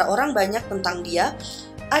banyak tentang dia.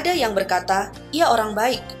 Ada yang berkata, "Ia orang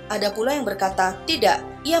baik." Ada pula yang berkata,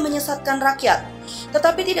 "Tidak, ia menyesatkan rakyat."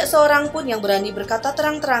 Tetapi tidak seorang pun yang berani berkata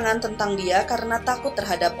terang-terangan tentang dia karena takut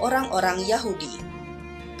terhadap orang-orang Yahudi.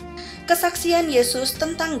 Kesaksian Yesus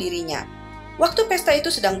tentang dirinya. Waktu pesta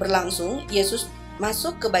itu sedang berlangsung, Yesus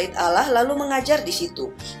masuk ke bait Allah lalu mengajar di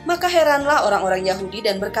situ. Maka heranlah orang-orang Yahudi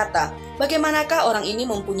dan berkata, "Bagaimanakah orang ini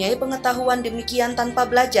mempunyai pengetahuan demikian tanpa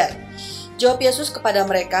belajar?" Jawab Yesus kepada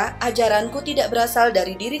mereka, "Ajaranku tidak berasal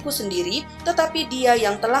dari diriku sendiri, tetapi Dia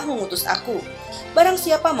yang telah mengutus aku. Barang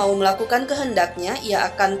siapa mau melakukan kehendaknya,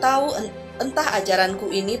 ia akan tahu entah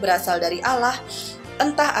ajaranku ini berasal dari Allah,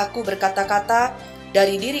 entah aku berkata-kata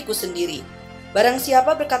dari diriku sendiri. Barang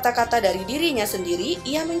siapa berkata-kata dari dirinya sendiri,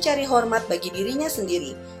 ia mencari hormat bagi dirinya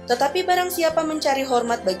sendiri. Tetapi barang siapa mencari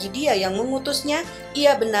hormat bagi Dia yang mengutusnya,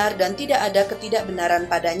 ia benar dan tidak ada ketidakbenaran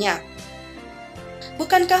padanya.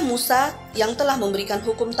 Bukankah Musa yang telah memberikan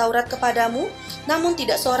hukum Taurat kepadamu? Namun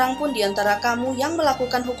tidak seorang pun di antara kamu yang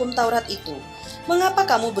melakukan hukum Taurat itu. Mengapa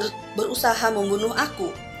kamu berusaha membunuh aku?"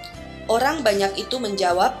 Orang banyak itu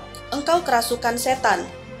menjawab, "Engkau kerasukan setan.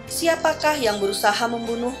 Siapakah yang berusaha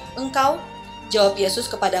membunuh engkau?" Jawab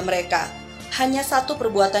Yesus kepada mereka, "Hanya satu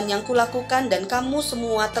perbuatan yang kulakukan dan kamu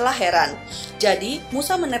semua telah heran. Jadi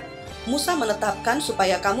Musa menetapkan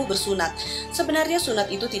supaya kamu bersunat. Sebenarnya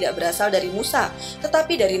sunat itu tidak berasal dari Musa,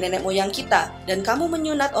 tetapi dari nenek moyang kita, dan kamu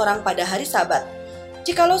menyunat orang pada hari Sabat.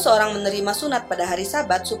 Jikalau seorang menerima sunat pada hari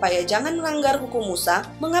Sabat supaya jangan melanggar hukum Musa,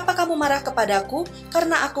 mengapa kamu marah kepadaku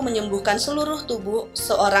karena aku menyembuhkan seluruh tubuh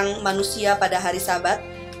seorang manusia pada hari Sabat?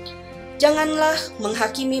 Janganlah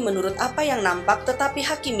menghakimi menurut apa yang nampak, tetapi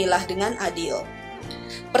hakimilah dengan adil."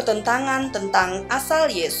 Pertentangan tentang asal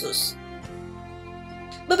Yesus.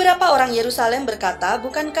 Beberapa orang Yerusalem berkata,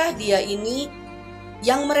 "Bukankah Dia ini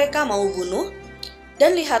yang mereka mau bunuh?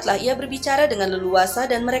 Dan lihatlah, ia berbicara dengan leluasa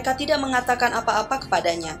dan mereka tidak mengatakan apa-apa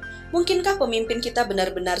kepadanya. Mungkinkah pemimpin kita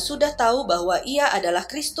benar-benar sudah tahu bahwa ia adalah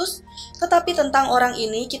Kristus? Tetapi tentang orang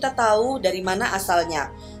ini kita tahu dari mana asalnya.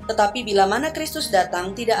 Tetapi bila mana Kristus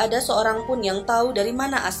datang, tidak ada seorang pun yang tahu dari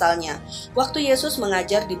mana asalnya." Waktu Yesus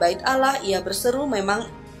mengajar di bait Allah, ia berseru,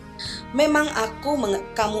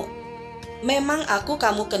 Memang aku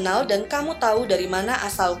kamu kenal dan kamu tahu dari mana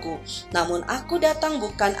asalku. Namun aku datang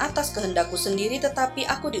bukan atas kehendakku sendiri, tetapi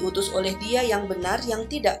aku diutus oleh Dia yang benar yang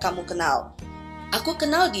tidak kamu kenal. Aku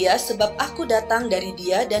kenal Dia sebab aku datang dari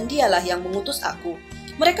Dia dan Dialah yang mengutus aku.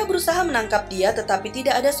 Mereka berusaha menangkap Dia, tetapi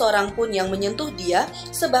tidak ada seorang pun yang menyentuh Dia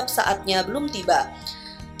sebab saatnya belum tiba.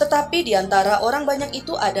 Tetapi di antara orang banyak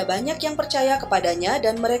itu ada banyak yang percaya kepadanya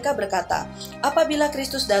dan mereka berkata, "Apabila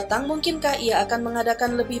Kristus datang, mungkinkah Ia akan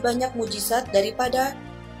mengadakan lebih banyak mujizat daripada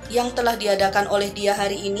yang telah diadakan oleh Dia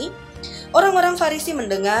hari ini?" Orang-orang Farisi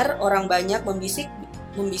mendengar orang banyak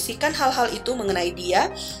membisikkan hal-hal itu mengenai Dia,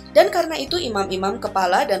 dan karena itu imam-imam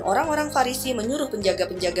kepala dan orang-orang Farisi menyuruh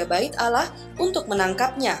penjaga-penjaga bait Allah untuk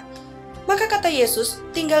menangkapnya. Maka kata Yesus,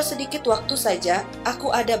 "Tinggal sedikit waktu saja,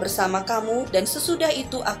 aku ada bersama kamu, dan sesudah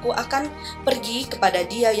itu aku akan pergi kepada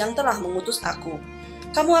Dia yang telah mengutus aku.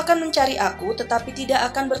 Kamu akan mencari aku, tetapi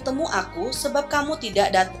tidak akan bertemu aku, sebab kamu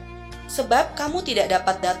tidak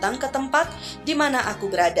dapat datang ke tempat di mana aku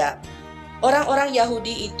berada." Orang-orang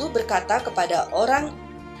Yahudi itu berkata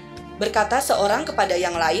seorang kepada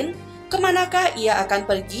yang lain, "Kemanakah ia akan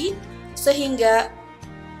pergi sehingga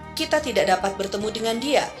kita tidak dapat bertemu dengan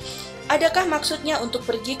Dia?" Adakah maksudnya untuk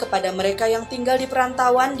pergi kepada mereka yang tinggal di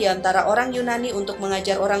perantauan di antara orang Yunani untuk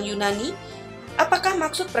mengajar orang Yunani? Apakah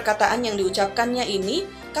maksud perkataan yang diucapkannya ini,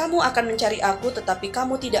 kamu akan mencari aku tetapi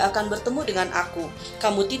kamu tidak akan bertemu dengan aku.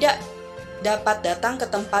 Kamu tidak dapat datang ke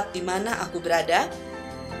tempat di mana aku berada?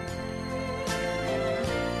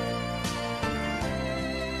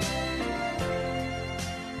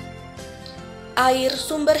 Air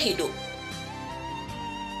sumber hidup.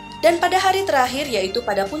 Dan pada hari terakhir, yaitu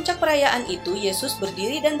pada puncak perayaan itu, Yesus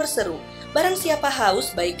berdiri dan berseru, "Barang siapa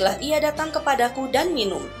haus, baiklah ia datang kepadaku dan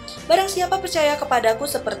minum. Barang siapa percaya kepadaku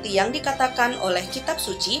seperti yang dikatakan oleh kitab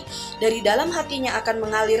suci, dari dalam hatinya akan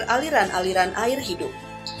mengalir aliran-aliran air hidup."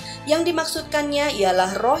 Yang dimaksudkannya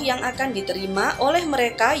ialah roh yang akan diterima oleh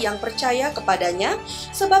mereka yang percaya kepadanya,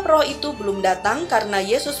 sebab roh itu belum datang karena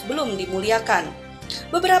Yesus belum dimuliakan.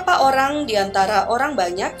 Beberapa orang di antara orang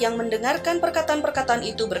banyak yang mendengarkan perkataan-perkataan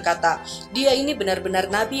itu berkata, "Dia ini benar-benar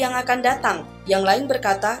nabi yang akan datang." Yang lain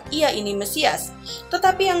berkata, "Ia ini Mesias."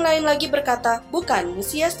 Tetapi yang lain lagi berkata, "Bukan,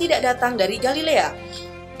 Mesias tidak datang dari Galilea."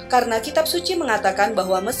 Karena kitab suci mengatakan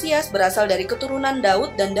bahwa Mesias berasal dari keturunan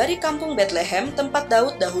Daud dan dari kampung Betlehem, tempat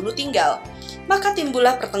Daud dahulu tinggal. Maka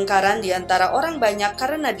timbullah pertengkaran di antara orang banyak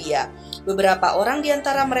karena dia. Beberapa orang di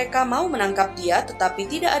antara mereka mau menangkap dia, tetapi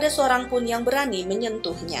tidak ada seorang pun yang berani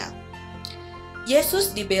menyentuhnya.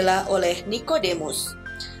 Yesus dibela oleh Nikodemus.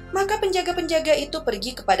 Maka penjaga-penjaga itu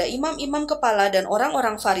pergi kepada imam-imam kepala dan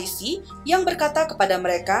orang-orang Farisi yang berkata kepada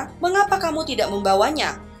mereka, "Mengapa kamu tidak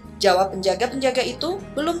membawanya?" Jawab penjaga-penjaga itu,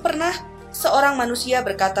 "Belum pernah seorang manusia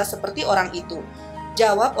berkata seperti orang itu."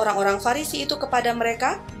 Jawab orang-orang Farisi itu kepada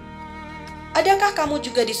mereka, "Adakah kamu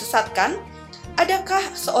juga disesatkan?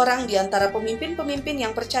 Adakah seorang di antara pemimpin-pemimpin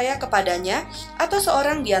yang percaya kepadanya atau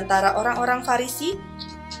seorang di antara orang-orang Farisi?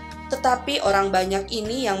 Tetapi orang banyak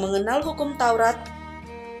ini yang tidak mengenal hukum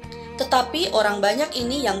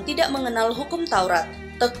Taurat,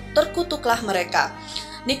 terkutuklah mereka."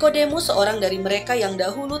 Nikodemus, seorang dari mereka yang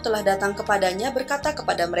dahulu telah datang kepadanya, berkata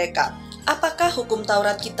kepada mereka, "Apakah hukum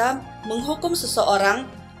Taurat kita menghukum seseorang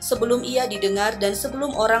sebelum ia didengar dan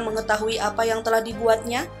sebelum orang mengetahui apa yang telah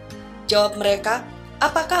dibuatnya?" Jawab mereka,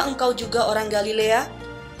 "Apakah engkau juga orang Galilea?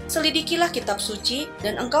 Selidikilah kitab suci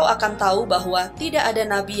dan engkau akan tahu bahwa tidak ada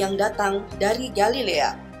nabi yang datang dari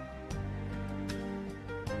Galilea."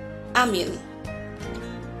 Amin.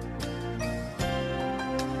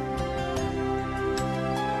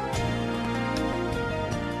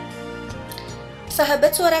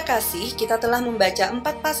 Sahabat Suara Kasih, kita telah membaca 4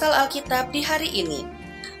 pasal Alkitab di hari ini.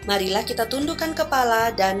 Marilah kita tundukkan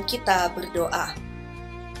kepala dan kita berdoa.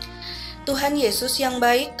 Tuhan Yesus yang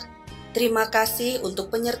baik, terima kasih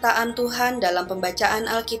untuk penyertaan Tuhan dalam pembacaan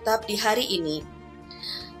Alkitab di hari ini.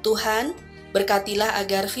 Tuhan, berkatilah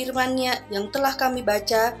agar firman-Nya yang telah kami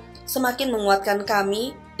baca semakin menguatkan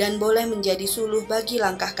kami dan boleh menjadi suluh bagi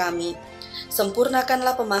langkah kami.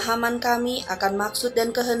 Sempurnakanlah pemahaman kami akan maksud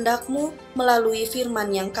dan kehendak-Mu melalui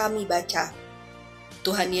firman yang kami baca.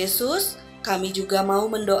 Tuhan Yesus, kami juga mau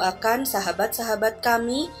mendoakan sahabat-sahabat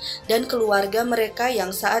kami dan keluarga mereka yang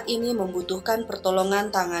saat ini membutuhkan pertolongan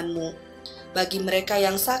tangan-Mu. Bagi mereka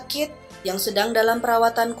yang sakit, yang sedang dalam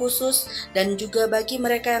perawatan khusus, dan juga bagi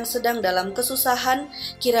mereka yang sedang dalam kesusahan,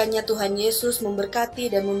 kiranya Tuhan Yesus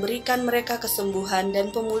memberkati dan memberikan mereka kesembuhan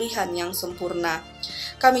dan pemulihan yang sempurna.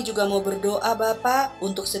 Kami juga mau berdoa Bapa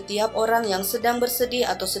untuk setiap orang yang sedang bersedih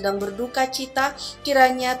atau sedang berduka cita,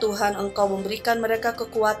 kiranya Tuhan Engkau memberikan mereka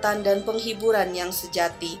kekuatan dan penghiburan yang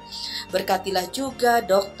sejati. Berkatilah juga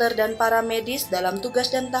dokter dan para medis dalam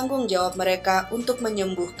tugas dan tanggung jawab mereka untuk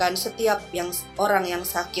menyembuhkan setiap orang yang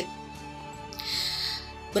sakit.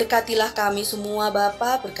 Berkatilah kami semua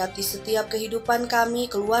Bapa, berkati setiap kehidupan kami,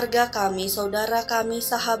 keluarga kami, saudara kami,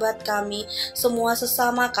 sahabat kami, semua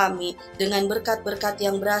sesama kami, dengan berkat-berkat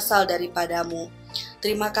yang berasal daripada-Mu.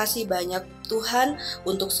 Terima kasih banyak Tuhan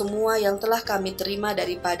untuk semua yang telah kami terima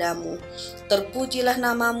daripada-Mu. Terpujilah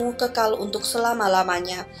nama-Mu kekal untuk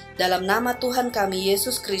selama-lamanya. Dalam nama Tuhan kami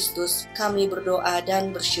Yesus Kristus, kami berdoa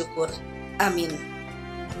dan bersyukur. Amin.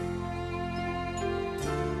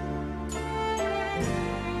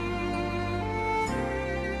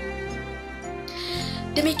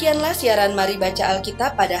 Demikianlah siaran Mari Baca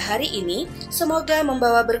Alkitab pada hari ini, semoga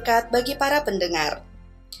membawa berkat bagi para pendengar.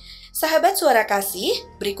 Sahabat Suara Kasih,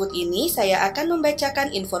 berikut ini saya akan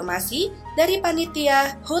membacakan informasi dari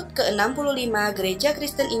Panitia HUT ke-65 Gereja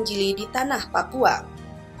Kristen Injili di Tanah Papua.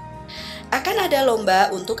 Akan ada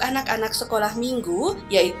lomba untuk anak-anak sekolah minggu,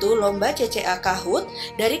 yaitu lomba CCAK HUT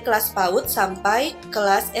dari kelas PAUD sampai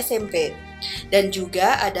kelas SMP. Dan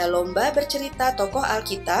juga ada lomba bercerita tokoh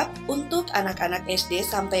Alkitab untuk anak-anak SD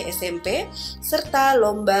sampai SMP, serta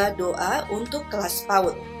lomba doa untuk kelas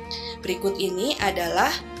PAUD. Berikut ini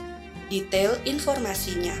adalah detail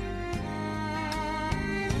informasinya.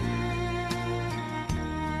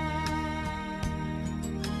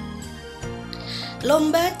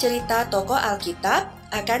 Lomba cerita tokoh Alkitab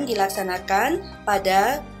akan dilaksanakan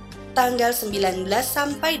pada tanggal 19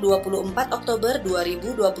 sampai 24 Oktober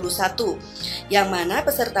 2021, yang mana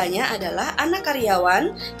pesertanya adalah anak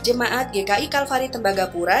karyawan Jemaat GKI Kalvari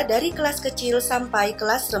Tembagapura dari kelas kecil sampai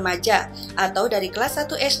kelas remaja atau dari kelas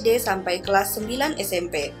 1 SD sampai kelas 9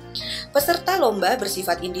 SMP. Peserta lomba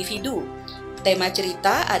bersifat individu. Tema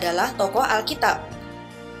cerita adalah tokoh Alkitab.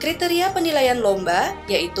 Kriteria penilaian lomba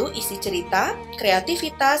yaitu isi cerita,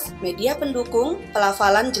 kreativitas, media pendukung,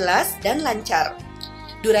 pelafalan jelas, dan lancar.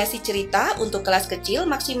 Durasi cerita untuk kelas kecil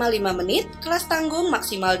maksimal 5 menit, kelas tanggung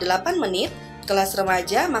maksimal 8 menit, kelas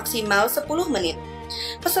remaja maksimal 10 menit.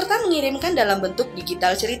 Peserta mengirimkan dalam bentuk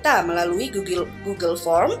digital cerita melalui Google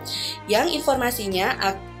Form yang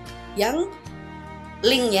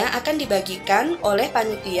linknya akan dibagikan oleh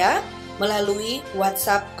panitia melalui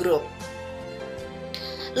WhatsApp group.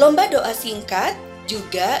 Lomba doa singkat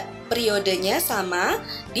juga periodenya sama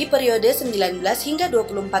di periode 19 hingga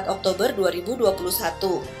 24 Oktober 2021.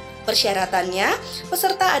 Persyaratannya,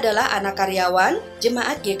 peserta adalah anak karyawan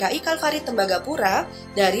Jemaat GKI Kalvari Tembagapura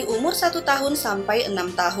dari umur 1 tahun sampai 6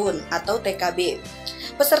 tahun atau TKB.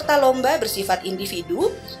 Peserta lomba bersifat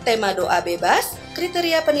individu, tema doa bebas,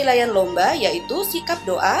 kriteria penilaian lomba yaitu sikap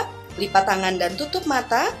doa, lipat tangan dan tutup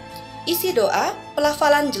mata, isi doa,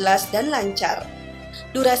 pelafalan jelas dan lancar.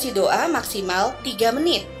 Durasi doa maksimal 3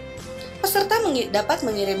 menit. Peserta dapat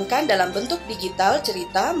mengirimkan dalam bentuk digital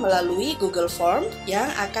cerita melalui Google Form yang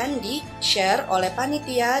akan di-share oleh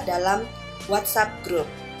panitia dalam WhatsApp group.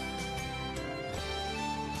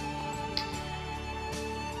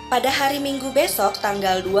 Pada hari Minggu besok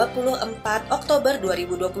tanggal 24 Oktober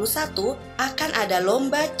 2021 akan ada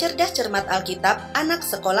lomba cerdas cermat Alkitab anak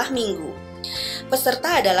sekolah minggu.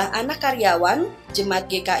 Peserta adalah anak karyawan Jemaat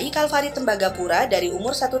GKI Kalvari Tembagapura dari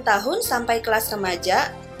umur 1 tahun sampai kelas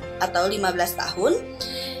remaja atau 15 tahun.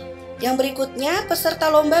 Yang berikutnya,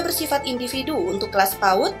 peserta lomba bersifat individu untuk kelas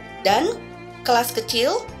PAUD dan kelas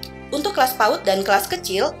kecil. Untuk kelas PAUD dan kelas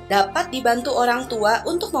kecil dapat dibantu orang tua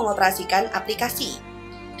untuk mengoperasikan aplikasi.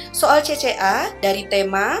 Soal CCA dari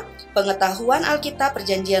tema pengetahuan Alkitab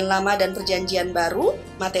Perjanjian Lama dan Perjanjian Baru,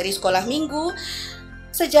 materi sekolah minggu,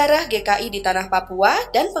 sejarah GKI di Tanah Papua,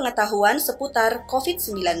 dan pengetahuan seputar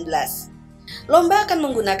COVID-19. Lomba akan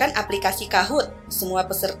menggunakan aplikasi Kahoot. Semua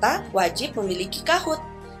peserta wajib memiliki Kahoot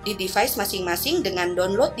di device masing-masing dengan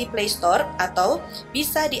download di Play Store atau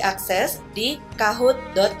bisa diakses di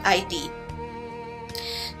kahoot.it.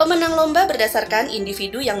 Pemenang lomba berdasarkan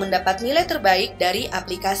individu yang mendapat nilai terbaik dari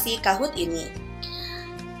aplikasi Kahoot ini.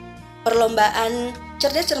 Perlombaan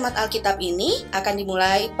Cerdas Cermat Alkitab ini akan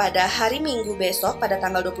dimulai pada hari Minggu besok pada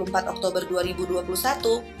tanggal 24 Oktober 2021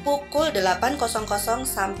 pukul 8.00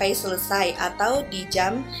 sampai selesai atau di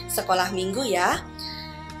jam sekolah minggu ya.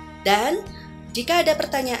 Dan jika ada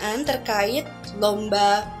pertanyaan terkait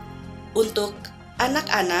lomba untuk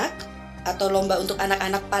anak-anak atau lomba untuk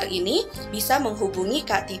anak-anak PAR ini bisa menghubungi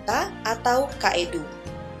Kak Tita atau Kak Edu.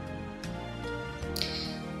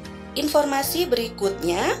 Informasi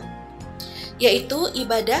berikutnya yaitu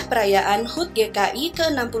ibadah perayaan HUT GKI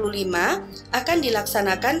ke-65 akan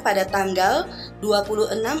dilaksanakan pada tanggal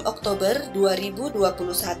 26 Oktober 2021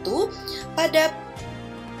 pada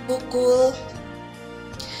pukul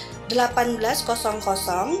 18.00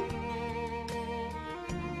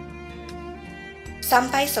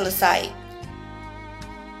 sampai selesai.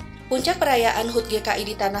 Puncak perayaan HUT GKI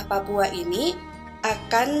di Tanah Papua ini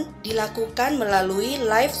akan dilakukan melalui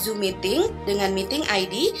live Zoom meeting dengan meeting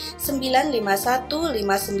ID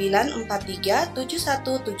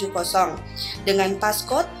 95159437170 dengan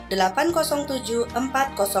passcode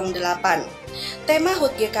 807408. Tema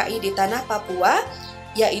HUT GKI di Tanah Papua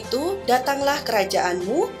yaitu Datanglah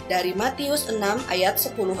Kerajaanmu dari Matius 6 ayat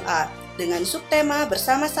 10a dengan subtema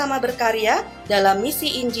bersama-sama berkarya dalam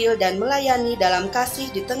misi Injil dan melayani dalam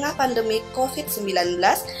kasih di tengah pandemi COVID-19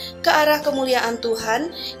 ke arah kemuliaan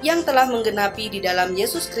Tuhan yang telah menggenapi di dalam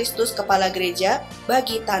Yesus Kristus Kepala Gereja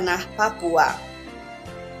bagi Tanah Papua.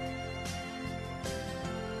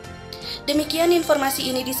 Demikian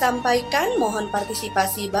informasi ini disampaikan, mohon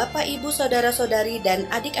partisipasi Bapak, Ibu, Saudara-saudari, dan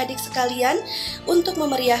adik-adik sekalian untuk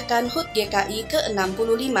memeriahkan HUT GKI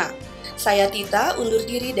ke-65. Saya Tita undur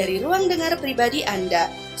diri dari ruang dengar pribadi Anda.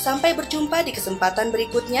 Sampai berjumpa di kesempatan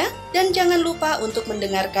berikutnya, dan jangan lupa untuk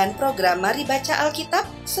mendengarkan program Mari Baca Alkitab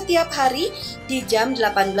setiap hari di jam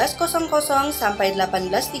 18.00 sampai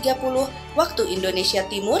 18.30 waktu Indonesia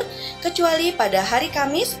Timur, kecuali pada hari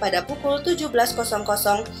Kamis pada pukul 17.00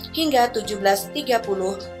 hingga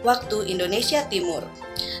 17.30 waktu Indonesia Timur.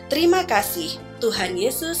 Terima kasih, Tuhan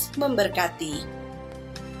Yesus memberkati.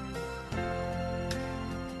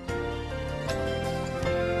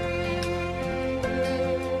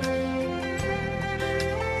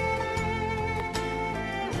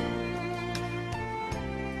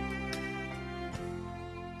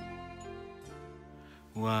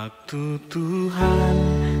 Waktu Tuhan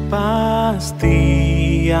pasti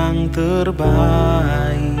yang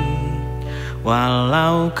terbaik,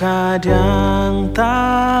 walau kadang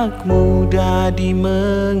tak mudah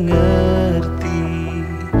dimengerti.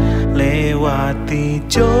 Lewati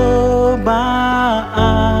cobaan,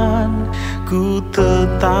 ku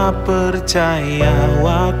tetap percaya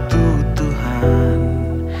waktu Tuhan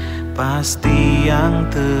pasti yang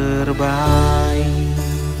terbaik.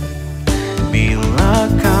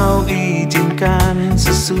 Bila kau izinkan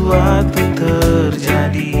sesuatu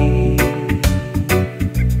terjadi,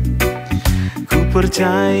 ku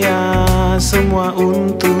percaya semua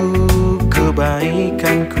untuk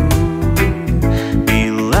kebaikanku.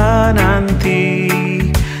 Bila nanti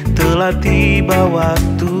telah tiba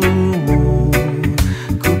waktumu,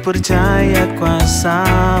 ku percaya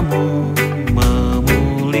kuasa-Mu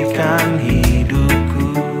memulihkan hidupku.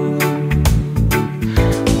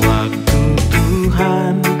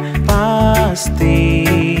 Tuhan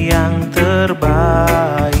pasti yang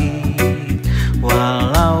terbaik,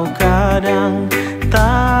 walau kadang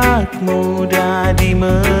tak mudah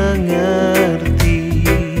dimengerti.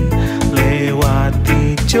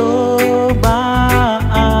 Lewati cobaan,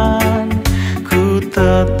 ku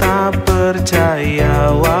tetap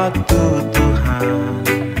percaya waktu Tuhan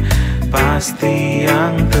pasti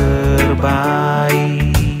yang terbaik.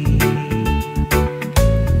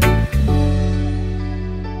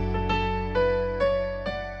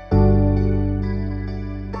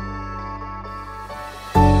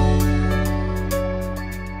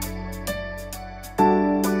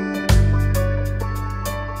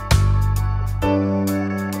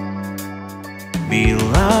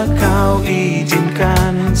 Bila kau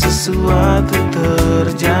izinkan sesuatu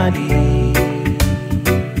terjadi,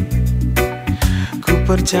 ku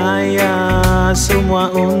percaya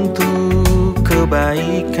semua untuk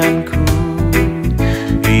kebaikanku.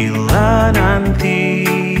 Bila nanti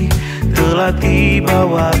telah tiba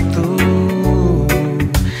waktu,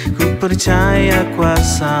 ku percaya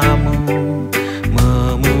kuasa-Mu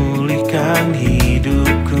memulihkan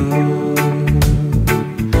hidupku.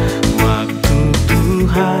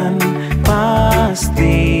 Tuhan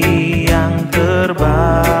pasti yang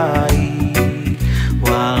terbaik,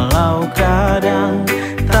 walau kadang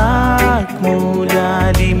tak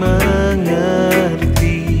mudah dimengerti.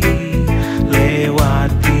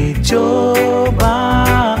 Lewati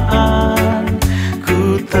cobaan,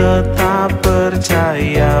 ku tetap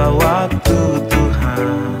percaya waktu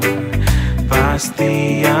Tuhan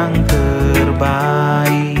pasti yang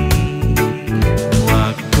terbaik.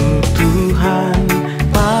 Waktu Tuhan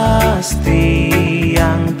pasti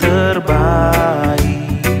yang terbaik,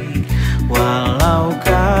 walau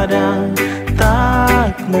kadang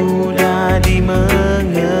tak mudah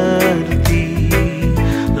dimengerti.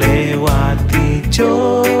 Lewati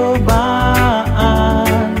cobaan,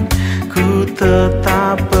 ku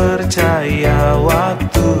tetap percaya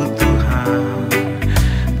waktu Tuhan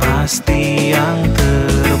pasti yang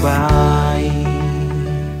terbaik.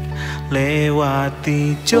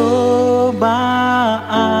 Lewati cobaan,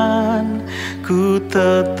 ku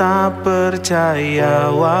tetap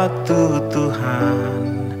percaya waktu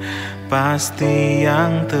Tuhan pasti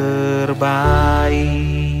yang terbaik.